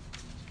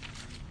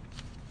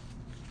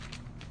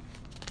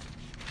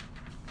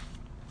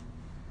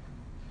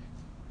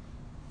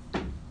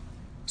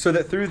 "So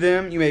that through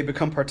them you may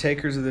become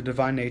partakers of the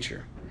divine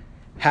nature,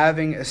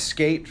 having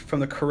escaped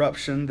from the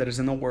corruption that is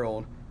in the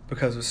world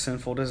because of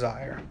sinful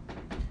desire."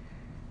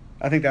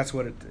 I think that's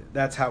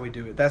how we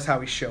do it. That's how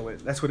we show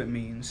it. That's what it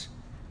means.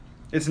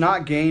 It's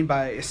not gained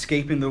by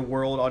escaping the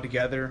world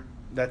altogether.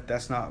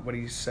 That's not what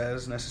he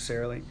says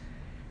necessarily.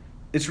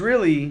 It's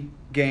really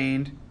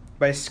gained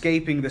by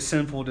escaping the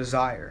sinful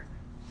desire.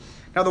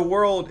 Now, the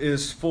world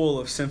is full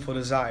of sinful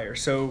desire,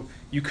 so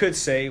you could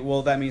say,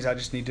 well, that means I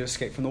just need to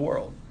escape from the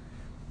world.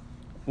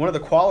 One of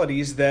the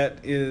qualities that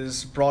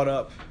is brought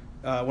up,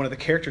 one of the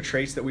character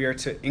traits that we are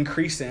to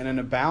increase in and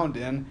abound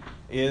in,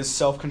 is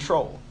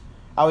self-control.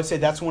 I would say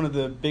that's one of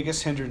the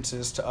biggest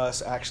hindrances to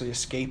us actually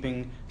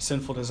escaping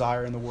sinful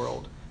desire in the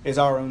world, is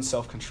our own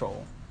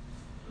self-control.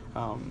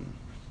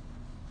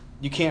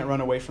 You can't run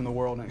away from the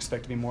world and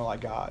expect to be more like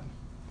God.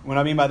 What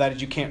I mean by that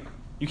is you can't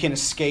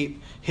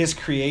escape his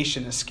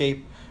creation,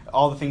 escape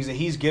all the things that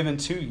he's given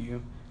to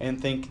you, and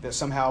think that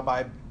somehow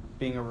by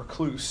being a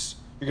recluse,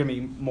 you're going to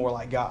be more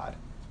like God.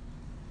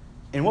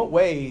 In what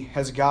way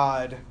has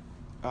God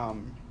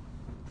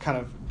kind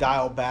of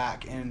dialed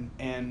back and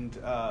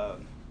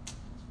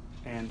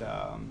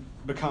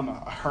become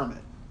a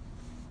hermit?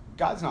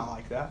 God's not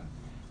like that.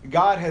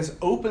 God has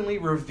openly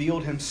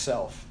revealed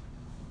himself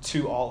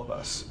to all of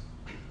us.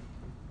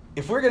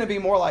 If we're going to be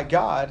more like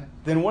God,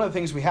 then one of the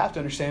things we have to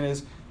understand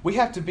is we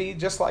have to be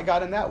just like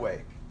God in that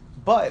way.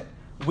 But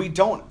we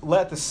don't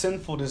let the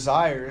sinful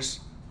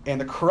desires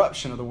and the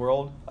corruption of the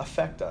world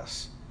affect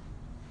us.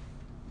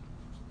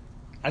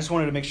 I just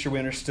wanted to make sure we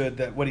understood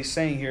that what he's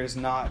saying here is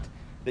not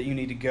that you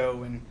need to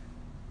go and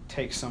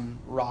take some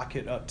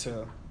rocket up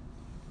to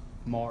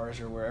Mars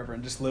or wherever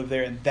and just live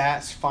there. And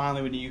that's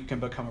finally when you can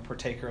become a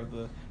partaker of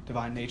the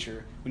divine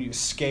nature, when you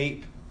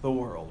escape the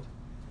world.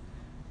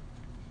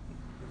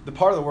 The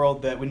part of the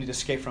world that we need to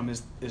escape from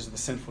is the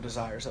sinful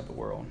desires of the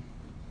world.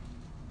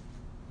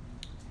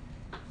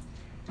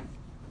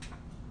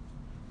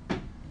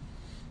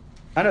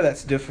 I know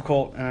that's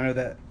difficult, and I know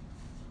that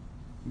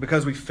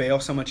because we fail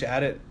so much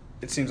at it,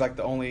 it seems like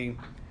the only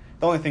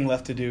thing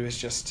left to do is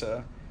just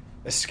to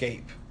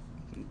escape.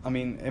 I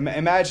mean,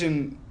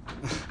 imagine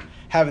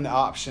having the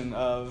option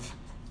of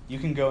you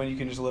can go and you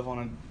can just live on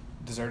a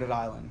deserted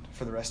island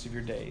for the rest of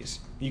your days.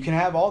 You can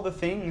have all the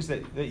things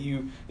that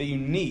you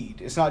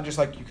need. It's not just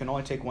like you can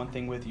only take one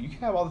thing with you. You can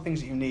have all the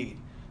things that you need: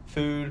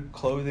 food,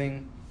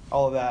 clothing,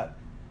 all of that.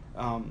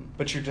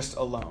 But you're just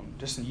alone,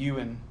 just you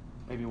and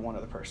maybe one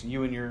other person,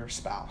 you and your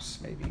spouse,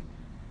 maybe.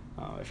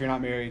 If you're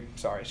not married,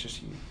 sorry, it's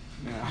just you.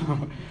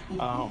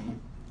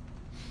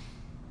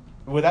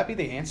 Would that be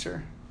the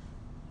answer?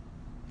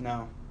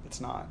 No,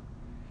 it's not.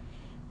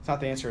 It's not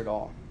the answer at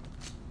all.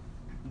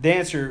 The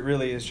answer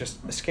really is just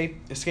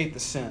escape the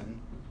sin,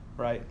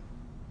 right?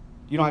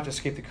 You don't have to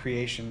escape the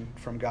creation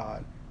from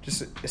God.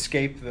 Just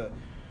escape the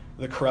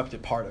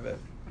corrupted part of it.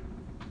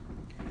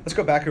 Let's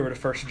go back over to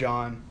 1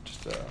 John,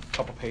 just a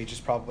couple pages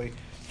probably.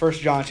 1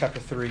 John chapter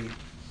 3.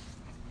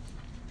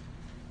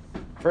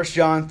 1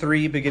 John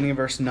 3, beginning in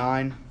verse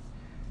 9.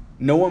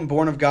 No one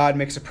born of God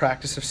makes a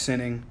practice of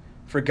sinning,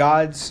 for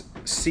God's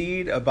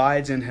seed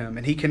abides in him,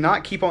 and he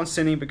cannot keep on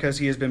sinning because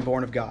he has been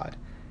born of God.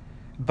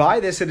 By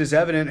this it is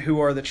evident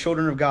who are the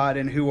children of God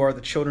and who are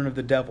the children of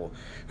the devil.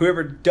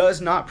 Whoever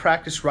does not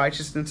practice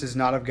righteousness is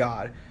not of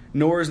God,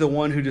 nor is the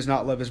one who does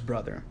not love his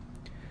brother.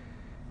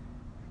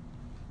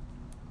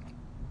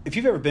 If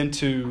you've ever been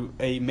to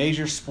a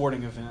major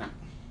sporting event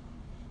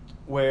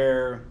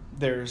where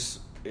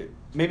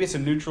maybe it's a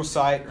neutral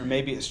site or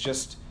maybe it's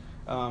just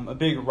a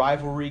big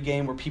rivalry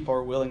game where people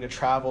are willing to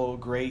travel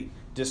great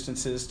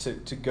distances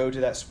to go to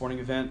that sporting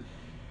event,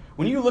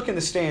 when you look in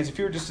the stands, if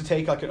you were just to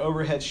take like an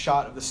overhead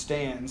shot of the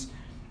stands,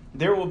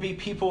 there will be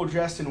people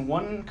dressed in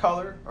one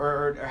color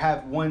or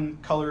have one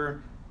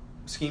color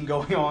scheme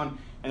going on,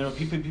 and there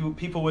will be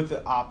people with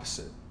the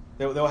opposite.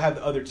 They'll have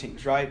the other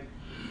teams, right?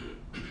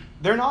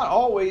 They're not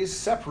always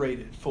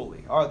separated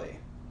fully, are they?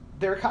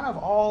 They're kind of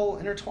all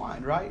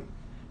intertwined, right?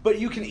 But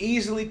you can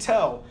easily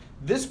tell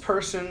this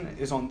person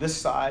is on this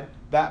side,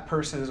 that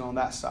person is on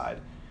that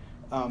side.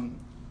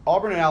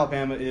 Auburn and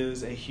Alabama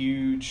is a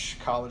huge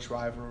college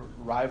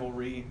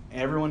rivalry.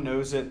 Everyone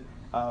knows it.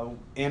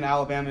 In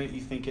Alabama,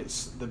 you think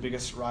it's the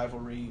biggest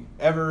rivalry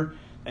ever,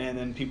 and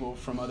then people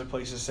from other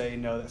places say,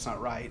 no, that's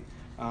not right,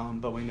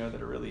 but we know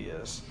that it really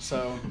is.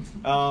 So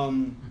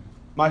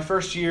my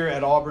first year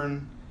at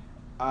Auburn,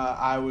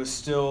 I was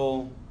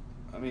still,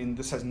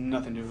 this has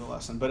nothing to do with the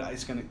lesson, but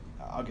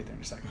I'll get there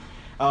in a second.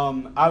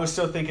 I was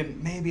still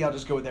thinking, maybe I'll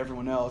just go with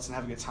everyone else and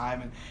have a good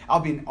time, and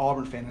I'll be an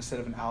Auburn fan instead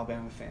of an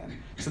Alabama fan.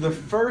 So the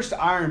first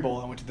Iron Bowl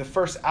I went to, the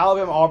first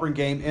Alabama-Auburn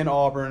game in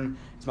Auburn,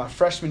 it's my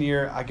freshman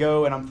year. I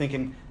go, and I'm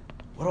thinking,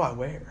 what do I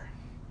wear?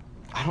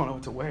 I don't know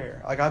what to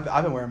wear. Like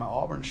I've been wearing my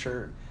Auburn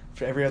shirt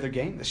for every other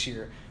game this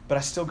year, but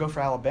I still go for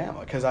Alabama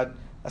because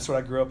that's what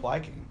I grew up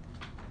liking.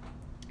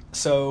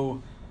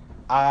 So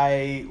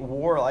I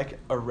wore like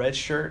a red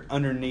shirt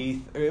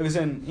underneath. It was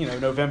in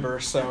November,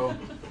 so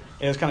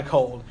it was kind of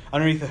cold,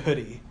 underneath a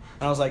hoodie.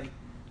 And I was like,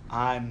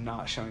 I'm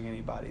not showing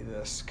anybody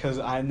this because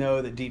I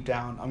know that deep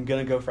down I'm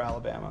going to go for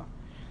Alabama.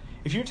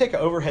 If you take an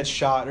overhead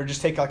shot or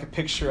just take like a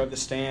picture of the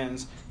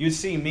stands, you'd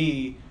see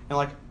me in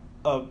like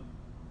I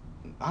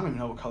don't even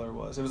know what color it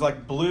was. It was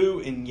like blue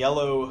and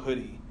yellow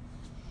hoodie.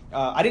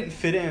 I didn't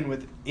fit in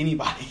with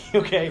anybody,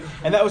 okay?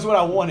 And that was what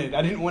I wanted.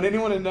 I didn't want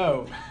anyone to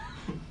know.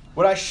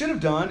 What I should have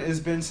done is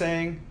been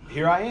saying,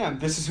 here I am.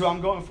 This is who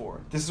I'm going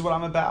for. This is what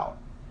I'm about.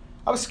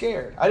 I was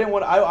scared. I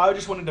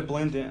just wanted to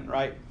blend in,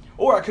 right?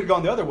 Or I could have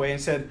gone the other way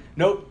and said,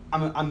 nope,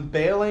 I'm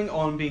bailing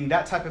on being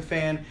that type of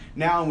fan.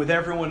 Now I'm with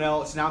everyone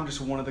else. Now I'm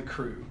just one of the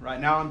crew, right?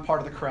 Now I'm part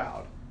of the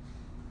crowd.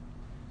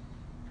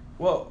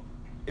 Well,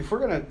 if we're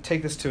going to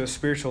take this to a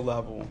spiritual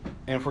level,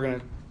 and if we're going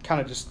to kind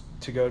of just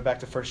to go back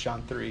to 1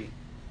 John 3,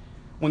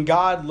 when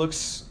God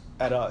looks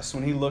at us,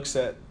 when he looks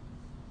at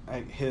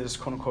his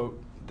quote-unquote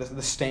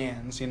the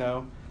stands,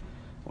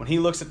 when he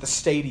looks at the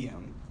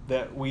stadium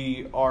that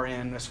we are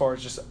in as far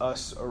as just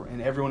us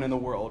and everyone in the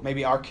world,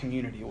 maybe our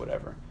community,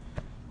 whatever,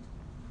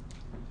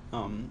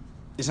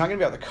 it's not going to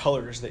be about the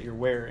colors that you're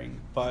wearing,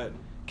 but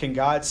can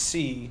God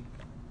see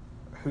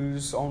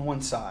who's on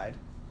one side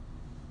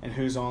and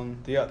who's on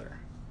the other?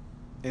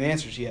 And the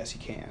answer is yes, he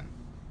can.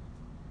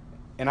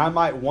 And I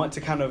might want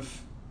to kind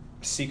of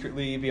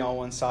secretly be on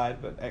one side,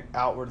 but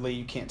outwardly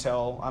you can't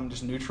tell. I'm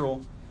just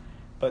neutral.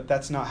 But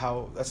that's not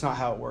how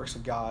it works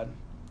with God.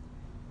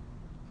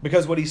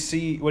 Because what he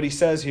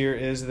says here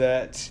is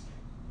that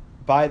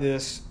by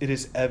this it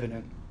is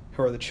evident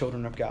who are the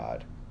children of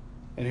God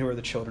and who are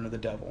the children of the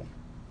devil.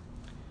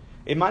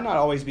 It might not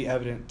always be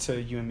evident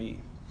to you and me,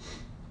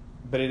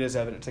 but it is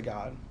evident to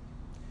God.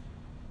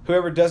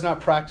 Whoever does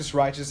not practice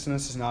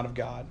righteousness is not of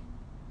God.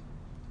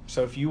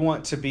 So if you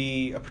want to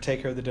be a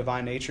partaker of the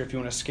divine nature, if you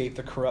want to escape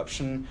the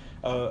corruption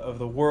of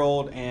the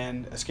world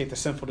and escape the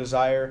sinful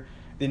desire,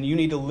 then you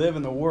need to live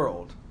in the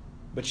world,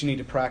 but you need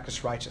to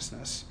practice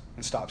righteousness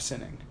and stop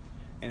sinning.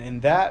 And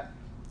in that,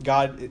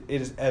 it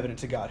is evident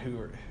to God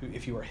who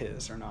if you are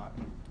his or not.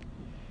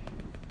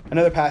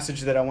 Another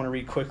passage that I want to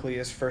read quickly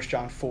is 1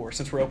 John 4.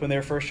 Since we're open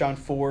there, 1 John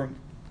 4,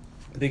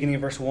 beginning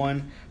of verse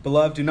 1.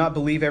 Beloved, do not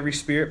believe every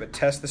spirit, but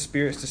test the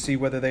spirits to see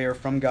whether they are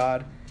from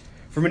God.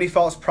 For many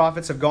false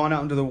prophets have gone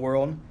out into the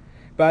world.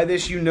 By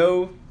this you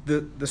know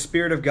the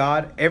Spirit of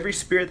God. Every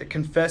spirit that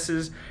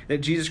confesses that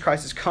Jesus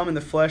Christ has come in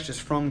the flesh is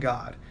from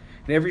God.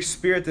 And every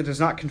spirit that does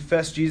not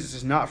confess Jesus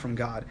is not from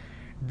God.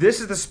 This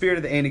is the spirit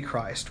of the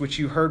Antichrist, which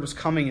you heard was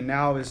coming and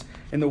now is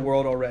in the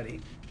world already.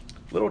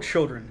 Little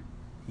children,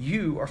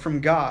 you are from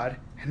God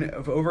and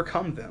have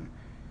overcome them.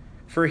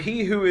 For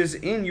he who is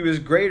in you is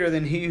greater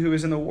than he who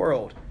is in the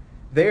world.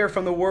 They are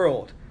from the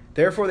world.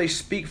 Therefore they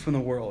speak from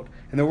the world,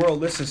 and the world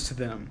listens to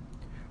them.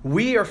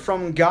 We are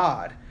from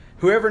God.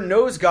 Whoever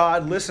knows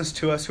God listens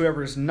to us.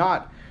 Whoever is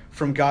not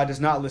from God does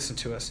not listen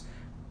to us.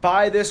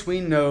 By this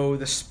we know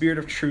the spirit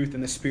of truth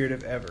and the spirit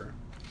of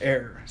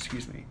error.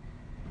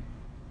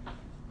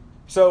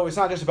 So it's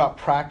not just about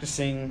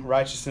practicing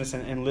righteousness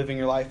and living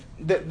your life.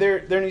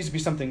 There needs to be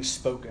something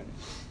spoken.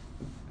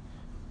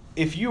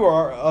 If you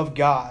are of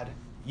God,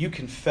 you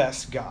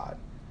confess God.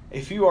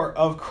 If you are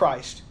of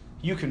Christ,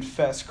 you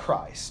confess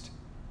Christ.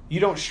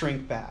 You don't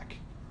shrink back.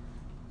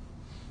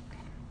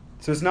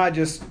 So it's not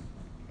just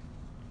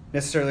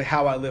necessarily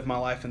how I live my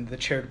life and the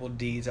charitable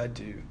deeds I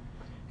do.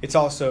 It's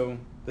also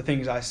the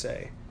things I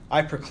say.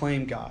 I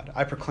proclaim God.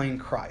 I proclaim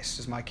Christ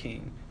as my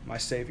King, my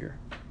Savior.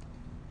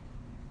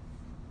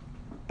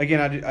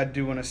 Again, I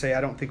do want to say I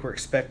don't think we're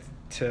expected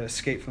to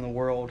escape from the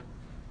world,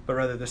 but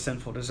rather the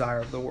sinful desire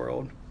of the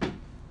world.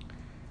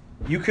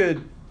 You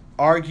could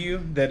argue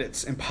that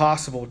it's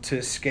impossible to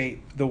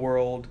escape the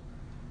world,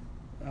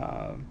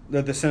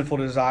 the sinful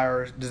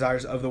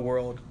desires of the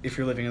world if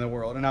you're living in the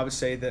world. And I would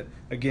say that,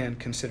 again,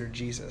 consider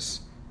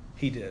Jesus.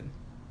 He did.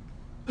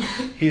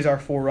 He is our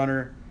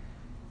forerunner.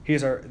 He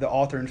is the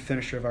author and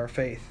finisher of our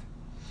faith.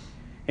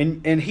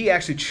 And he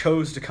actually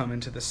chose to come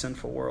into the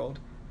sinful world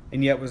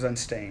and yet was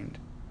unstained.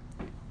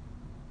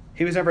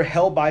 He was never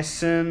held by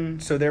sin,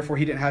 so therefore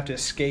he didn't have to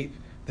escape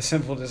the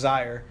sinful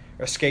desire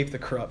or escape the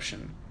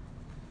corruption.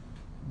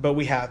 But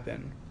we have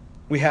been.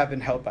 We have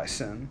been held by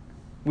sin.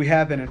 We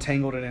have been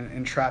entangled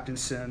and trapped in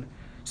sin.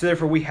 So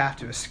therefore we have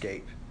to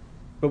escape.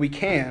 But we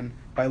can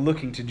by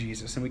looking to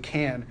Jesus, and we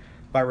can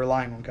by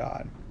relying on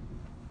God.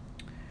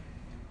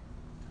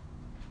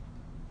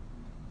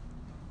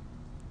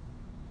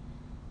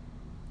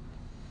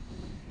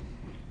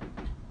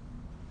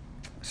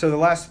 So the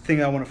last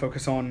thing I want to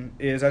focus on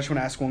is I just want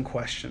to ask one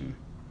question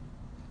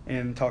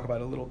and talk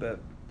about it a little bit.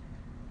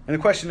 And the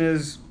question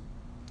is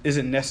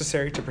it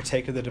necessary to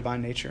partake of the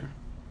divine nature?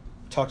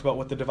 We talked about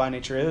what the divine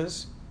nature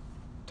is.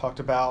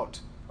 Talked about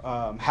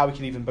how we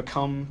can even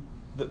become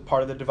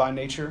part of the divine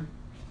nature.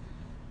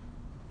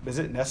 Is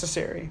it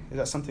necessary? Is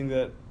that something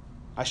that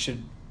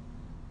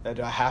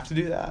do I have to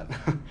do that?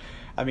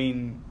 I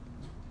mean,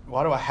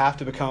 why do I have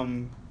to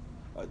become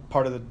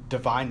part of the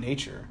divine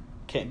nature?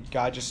 Can't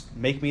God just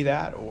make me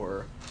that,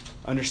 or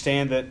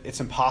understand that it's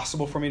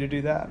impossible for me to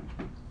do that?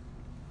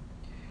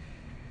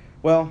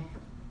 Well,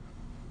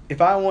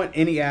 if I want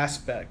any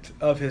aspect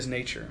of his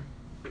nature,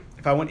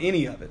 if I want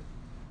any of it,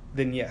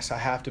 then yes, I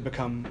have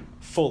to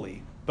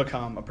fully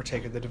become a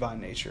partaker of the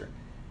divine nature.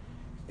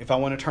 If I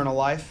want eternal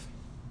life,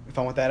 if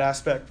I want that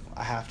aspect,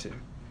 I have to.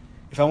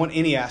 If I want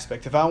any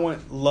aspect, if I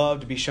want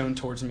love to be shown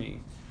towards me,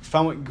 if I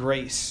want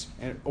grace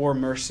or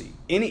mercy,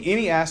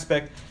 any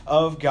aspect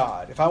of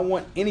God, if I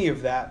want any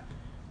of that,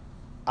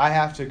 I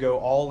have to go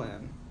all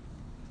in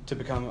to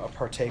become a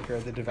partaker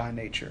of the divine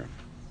nature.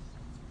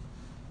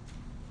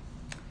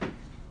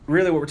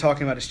 Really what we're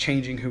talking about is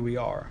changing who we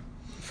are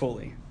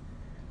fully.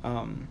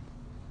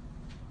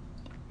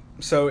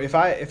 So if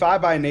I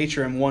by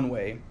nature am one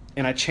way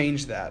and I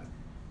change that,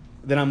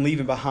 then I'm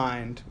leaving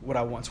behind what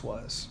I once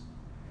was.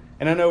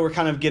 And I know we're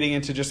kind of getting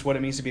into just what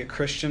it means to be a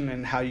Christian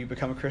and how you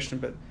become a Christian,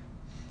 but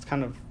it's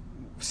kind of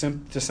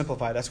to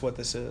simplify, that's what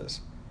this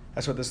is.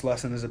 That's what this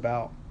lesson is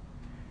about.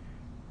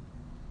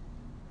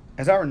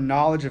 As our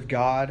knowledge of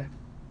God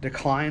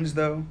declines,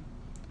 though,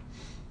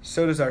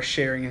 so does our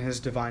sharing in his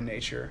divine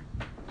nature,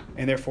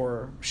 and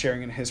therefore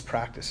sharing in his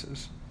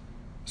practices.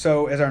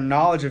 So as our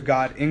knowledge of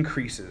God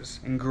increases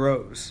and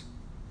grows,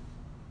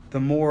 the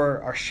more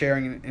our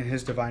sharing in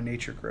his divine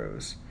nature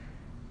grows.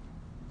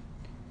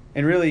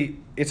 And really,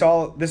 this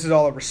is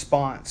all a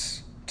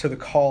response to the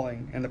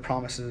calling and the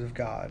promises of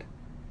God.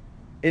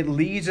 It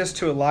leads us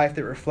to a life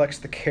that reflects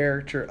the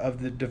character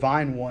of the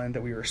divine one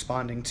that we are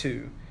responding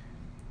to.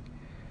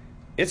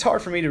 It's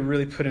hard for me to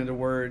really put into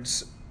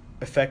words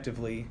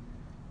effectively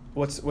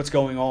what's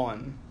going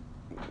on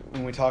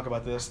when we talk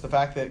about this. The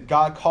fact that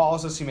God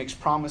calls us, he makes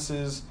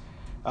promises.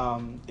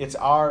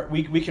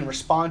 We can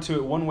respond to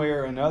it one way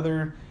or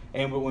another.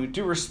 And when we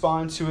do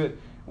respond to it,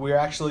 we're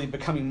actually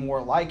becoming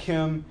more like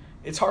him.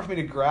 It's hard for me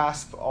to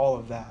grasp all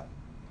of that.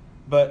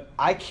 But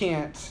I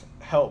can't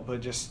help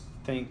but just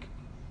think,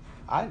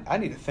 I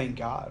need to thank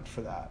God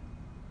for that.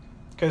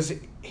 Because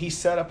he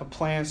set up a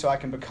plan so I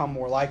can become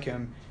more like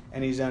him,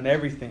 and he's done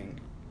everything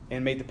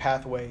and made the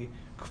pathway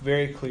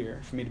very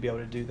clear for me to be able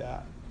to do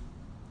that.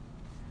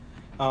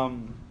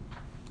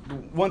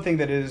 One thing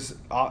that is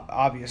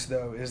obvious,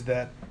 though, is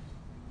that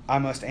I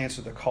must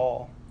answer the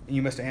call.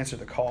 You must answer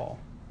the call.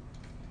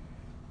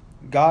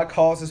 God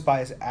calls us by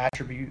his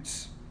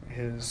attributes,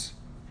 his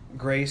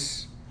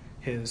grace,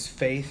 his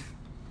faith.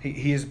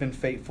 He has been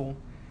faithful.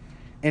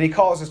 And he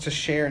calls us to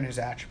share in his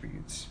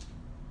attributes.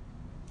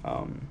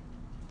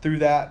 Through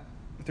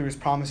his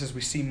promises,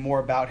 we see more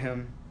about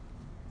him.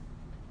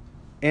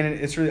 And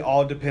it's really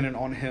all dependent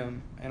on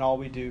him. And all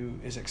we do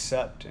is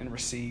accept and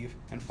receive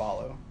and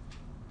follow.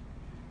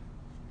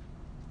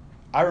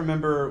 I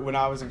remember when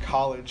I was in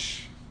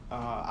college, a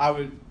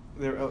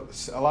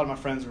lot of my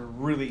friends were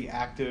really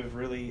active,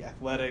 really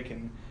athletic,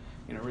 and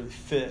really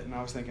fit. And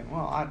I was thinking,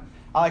 well, I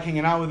like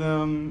hanging out with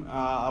them.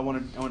 I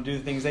want to do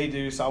the things they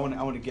do, so I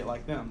want to get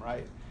like them,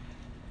 right?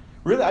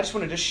 Really, I just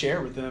wanted to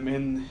share with them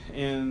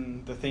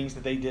in the things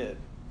that they did,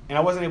 and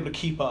I wasn't able to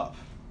keep up.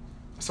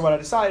 So what I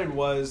decided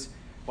was,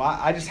 well,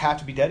 I just have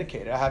to be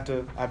dedicated. I have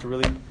to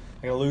really,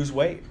 I gotta lose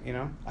weight.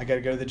 I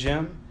gotta go to the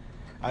gym.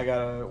 I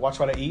gotta watch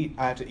what I eat.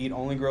 I have to eat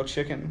only grilled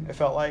chicken, it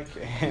felt like,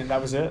 and that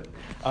was it.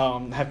 I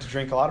have to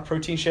drink a lot of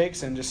protein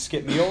shakes and just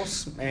skip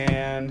meals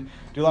and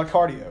do a lot of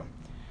cardio.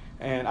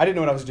 And I didn't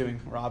know what I was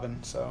doing,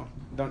 Robin, so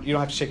you don't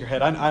have to shake your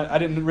head. I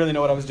didn't really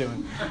know what I was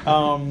doing.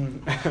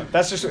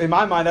 That's just, in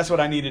my mind, that's what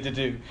I needed to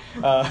do.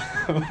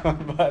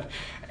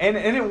 And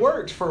it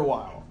worked for a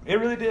while. It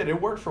really did. It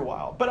worked for a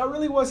while. But I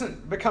really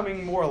wasn't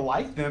becoming more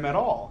like them at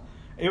all.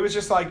 It was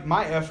just like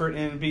my effort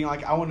in being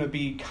like, I want to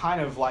be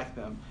kind of like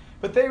them.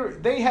 But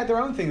they had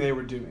their own thing they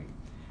were doing.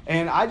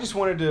 And I just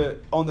wanted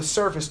to, on the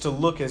surface, to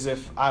look as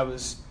if I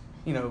was,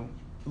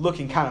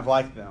 looking kind of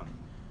like them.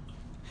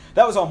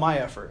 That was all my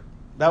effort.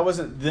 That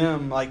wasn't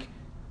them, like,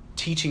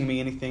 teaching me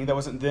anything. That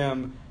wasn't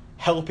them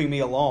helping me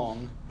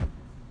along.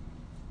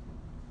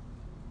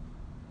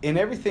 In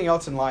everything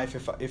else in life,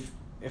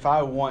 if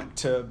I want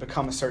to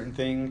become a certain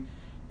thing,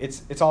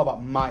 it's all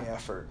about my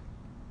effort.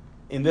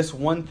 In this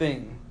one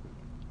thing,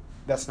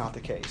 that's not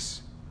the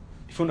case.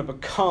 If you want to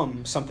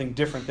become something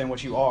different than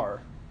what you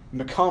are,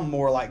 become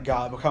more like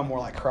God, become more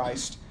like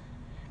Christ,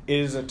 it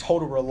is a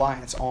total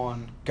reliance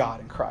on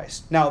God and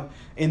Christ. Now,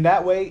 in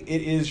that way,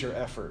 it is your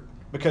effort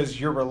because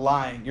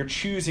you're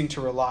choosing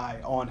to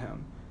rely on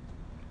him.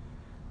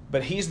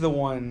 But he is the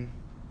one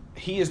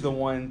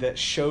that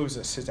shows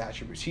us his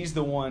attributes. He's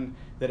the one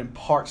that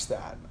imparts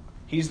that.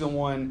 He's the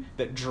one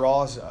that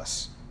draws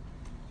us.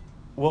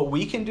 What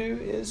we can do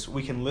is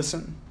we can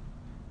listen,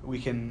 we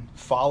can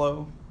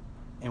follow,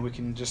 and we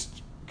can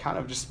just kind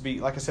of just be,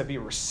 like I said, be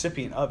a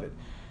recipient of it.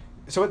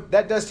 So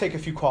that does take a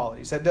few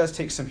qualities. That does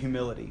take some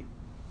humility.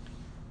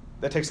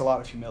 That takes a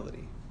lot of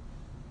humility.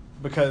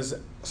 Because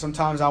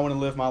sometimes I want to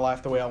live my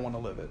life the way I want to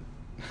live it.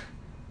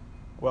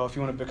 Well, if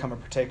you want to become a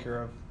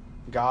partaker of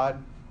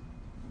God,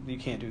 you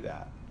can't do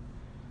that.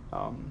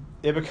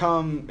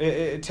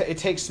 It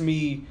takes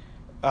me,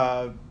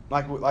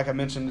 like I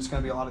mentioned, it's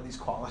going to be a lot of these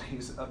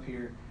qualities up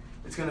here.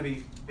 It's going to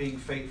be being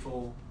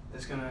faithful.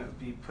 It's going to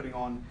be putting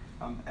on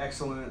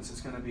excellence. It's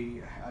going to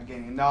be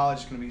gaining knowledge.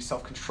 It's going to be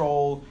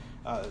self-control.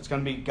 It's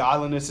going to be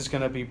godliness. It's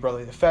going to be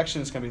brotherly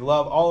affection. It's going to be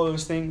love. All of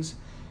those things.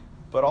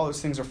 But all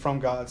those things are from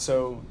God.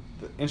 So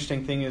the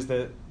interesting thing is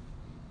that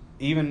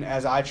even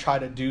as I try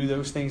to do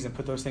those things and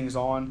put those things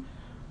on,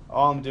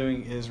 all I'm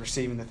doing is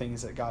receiving the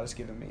things that God has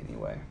given me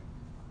anyway.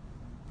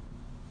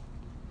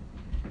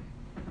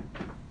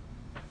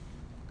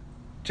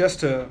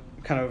 Just to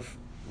kind of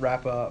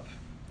wrap up,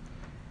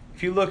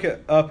 if you look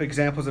up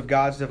examples of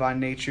God's divine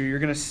nature, you're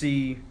going to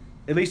see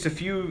at least a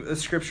few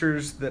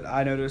scriptures that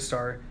I noticed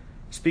are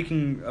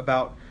speaking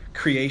about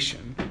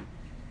creation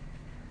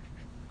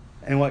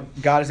and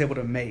what God is able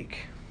to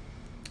make.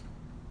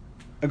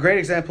 A great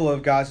example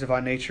of God's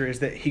divine nature is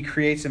that he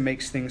creates and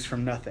makes things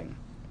from nothing.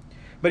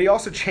 But he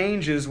also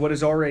changes what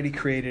is already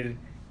created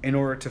in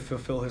order to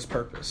fulfill his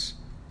purpose.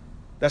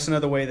 That's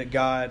another way that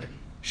God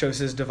shows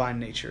his divine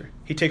nature.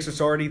 He takes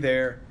what's already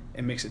there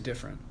and makes it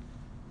different.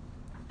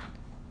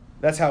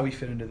 That's how we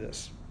fit into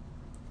this.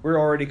 We're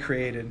already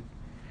created.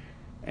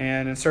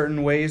 And in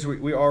certain ways,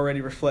 we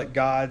already reflect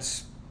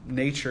God's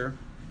nature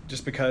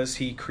just because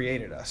he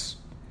created us.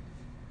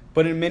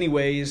 But in many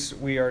ways,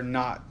 we are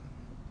not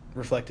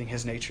reflecting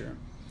his nature.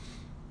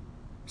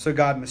 So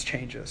God must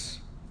change us.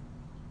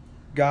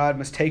 God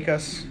must take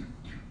us,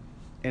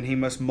 and he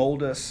must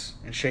mold us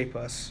and shape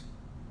us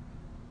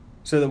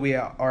so that we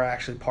are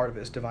actually part of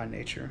his divine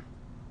nature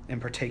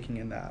and partaking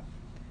in that.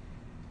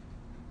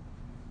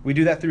 We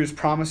do that through his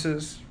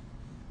promises.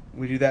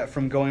 We do that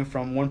from going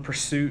from one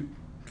pursuit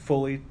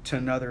fully to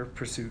another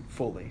pursuit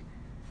fully.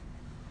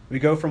 We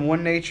go from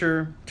one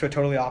nature to a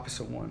totally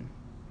opposite one.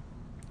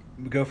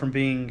 We go from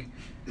being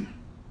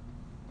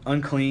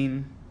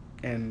unclean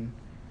and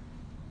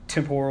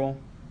temporal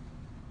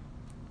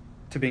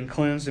to being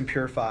cleansed and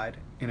purified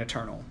and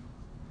eternal.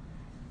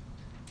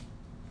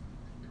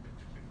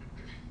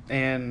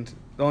 And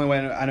the only way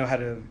I know how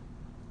to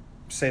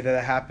say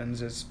that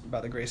happens is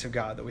about the grace of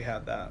God that we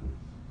have that.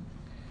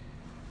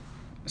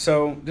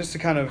 So just to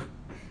kind of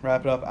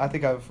wrap it up, I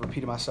think I've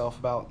repeated myself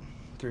about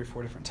 3 or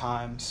 4 different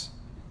times,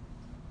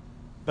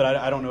 but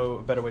I don't know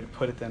a better way to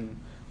put it than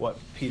what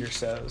Peter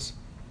says.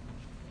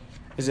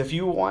 Is if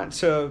you want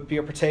to be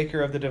a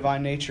partaker of the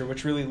divine nature,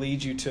 which really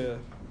leads you to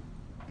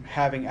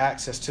having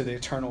access to the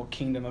eternal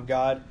kingdom of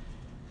God,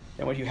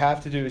 then what you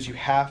have to do is you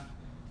have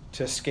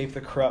to escape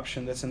the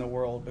corruption that's in the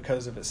world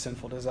because of its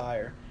sinful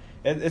desire.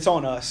 It's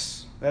on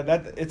us.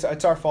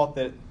 It's our fault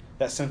that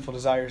sinful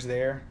desire is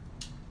there.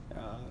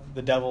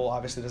 The devil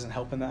obviously doesn't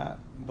help in that,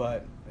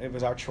 but it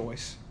was our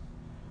choice.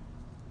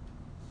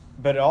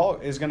 But it all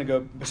is going to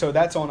go, so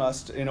that's on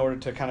us in order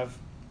to kind of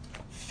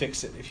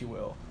fix it, if you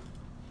will.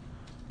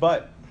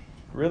 But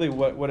really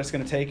what it's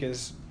going to take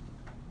is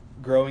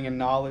growing in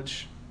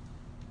knowledge,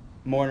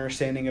 more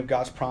understanding of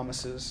God's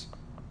promises,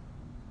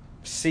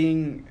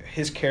 seeing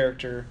his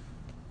character,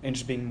 and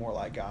just being more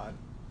like God.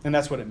 And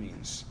that's what it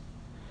means.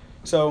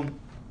 So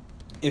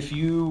if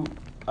you,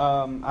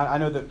 I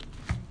know that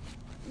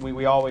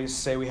we always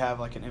say we have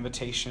like an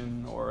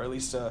invitation or at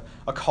least a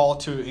call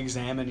to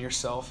examine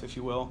yourself, if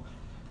you will.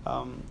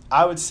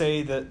 I would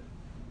say that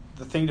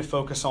the thing to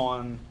focus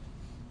on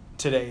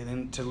today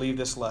and to leave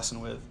this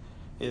lesson with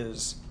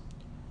is,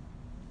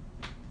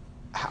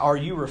 are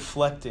you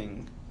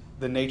reflecting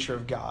the nature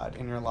of God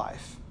in your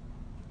life?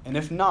 And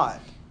if not,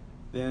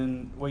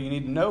 then what you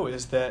need to know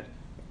is that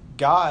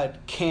God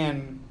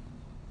can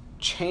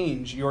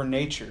change your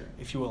nature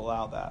if you will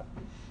allow that.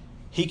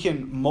 He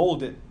can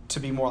mold it to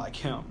be more like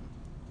him.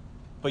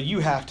 But you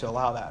have to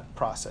allow that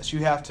process. You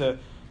have to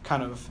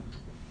kind of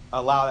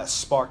allow that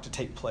spark to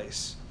take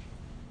place.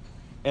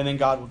 And then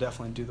God will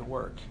definitely do the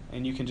work.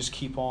 And you can just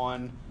keep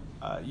on.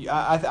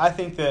 I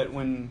think that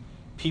when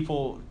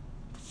people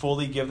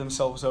fully give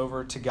themselves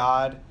over to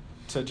God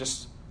to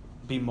just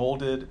be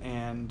molded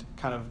and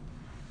kind of,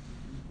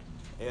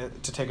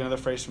 to take another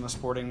phrase from a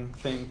sporting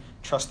thing,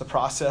 trust the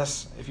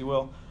process, if you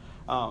will,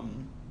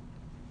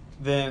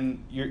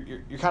 then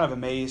you're kind of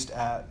amazed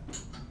at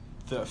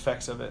the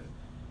effects of it,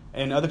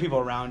 and other people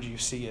around you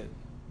see it.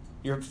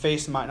 Your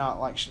face might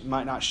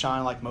not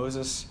shine like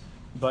Moses,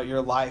 but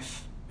your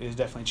life is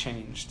definitely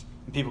changed,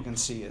 and people can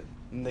see it,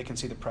 and they can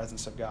see the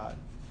presence of God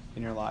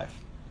in your life.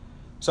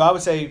 So I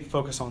would say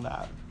focus on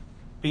that,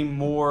 be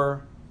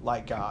more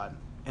like God,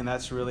 and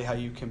that's really how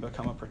you can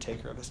become a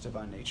partaker of His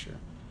divine nature.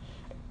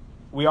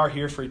 We are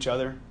here for each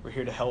other. We're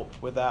here to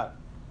help with that.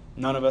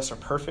 None of us are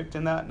perfect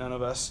in that. None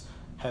of us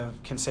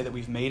can say that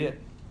we've made it.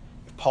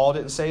 If Paul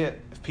didn't say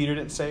it, if Peter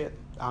didn't say it,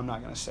 I'm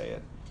not going to say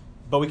it.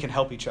 But we can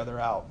help each other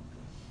out.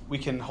 We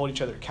can hold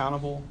each other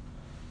accountable.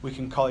 We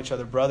can call each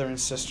other brother and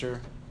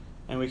sister.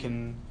 And we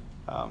can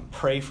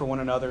pray for one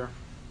another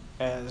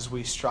as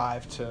we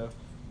strive to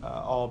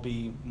all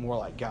be more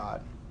like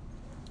God.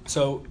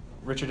 So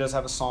Richard does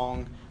have a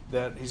song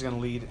that he's going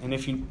to lead. And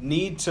if you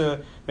need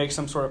to make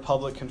some sort of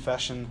public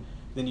confession,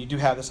 then you do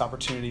have this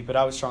opportunity. But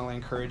I would strongly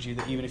encourage you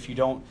that even if you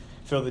don't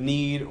feel the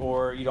need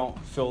or you don't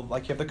feel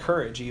like you have the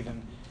courage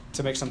even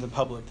to make something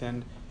public,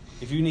 then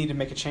if you need to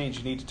make a change,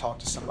 you need to talk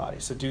to somebody.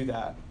 So do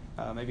that,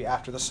 maybe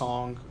after the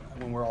song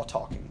when we're all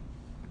talking.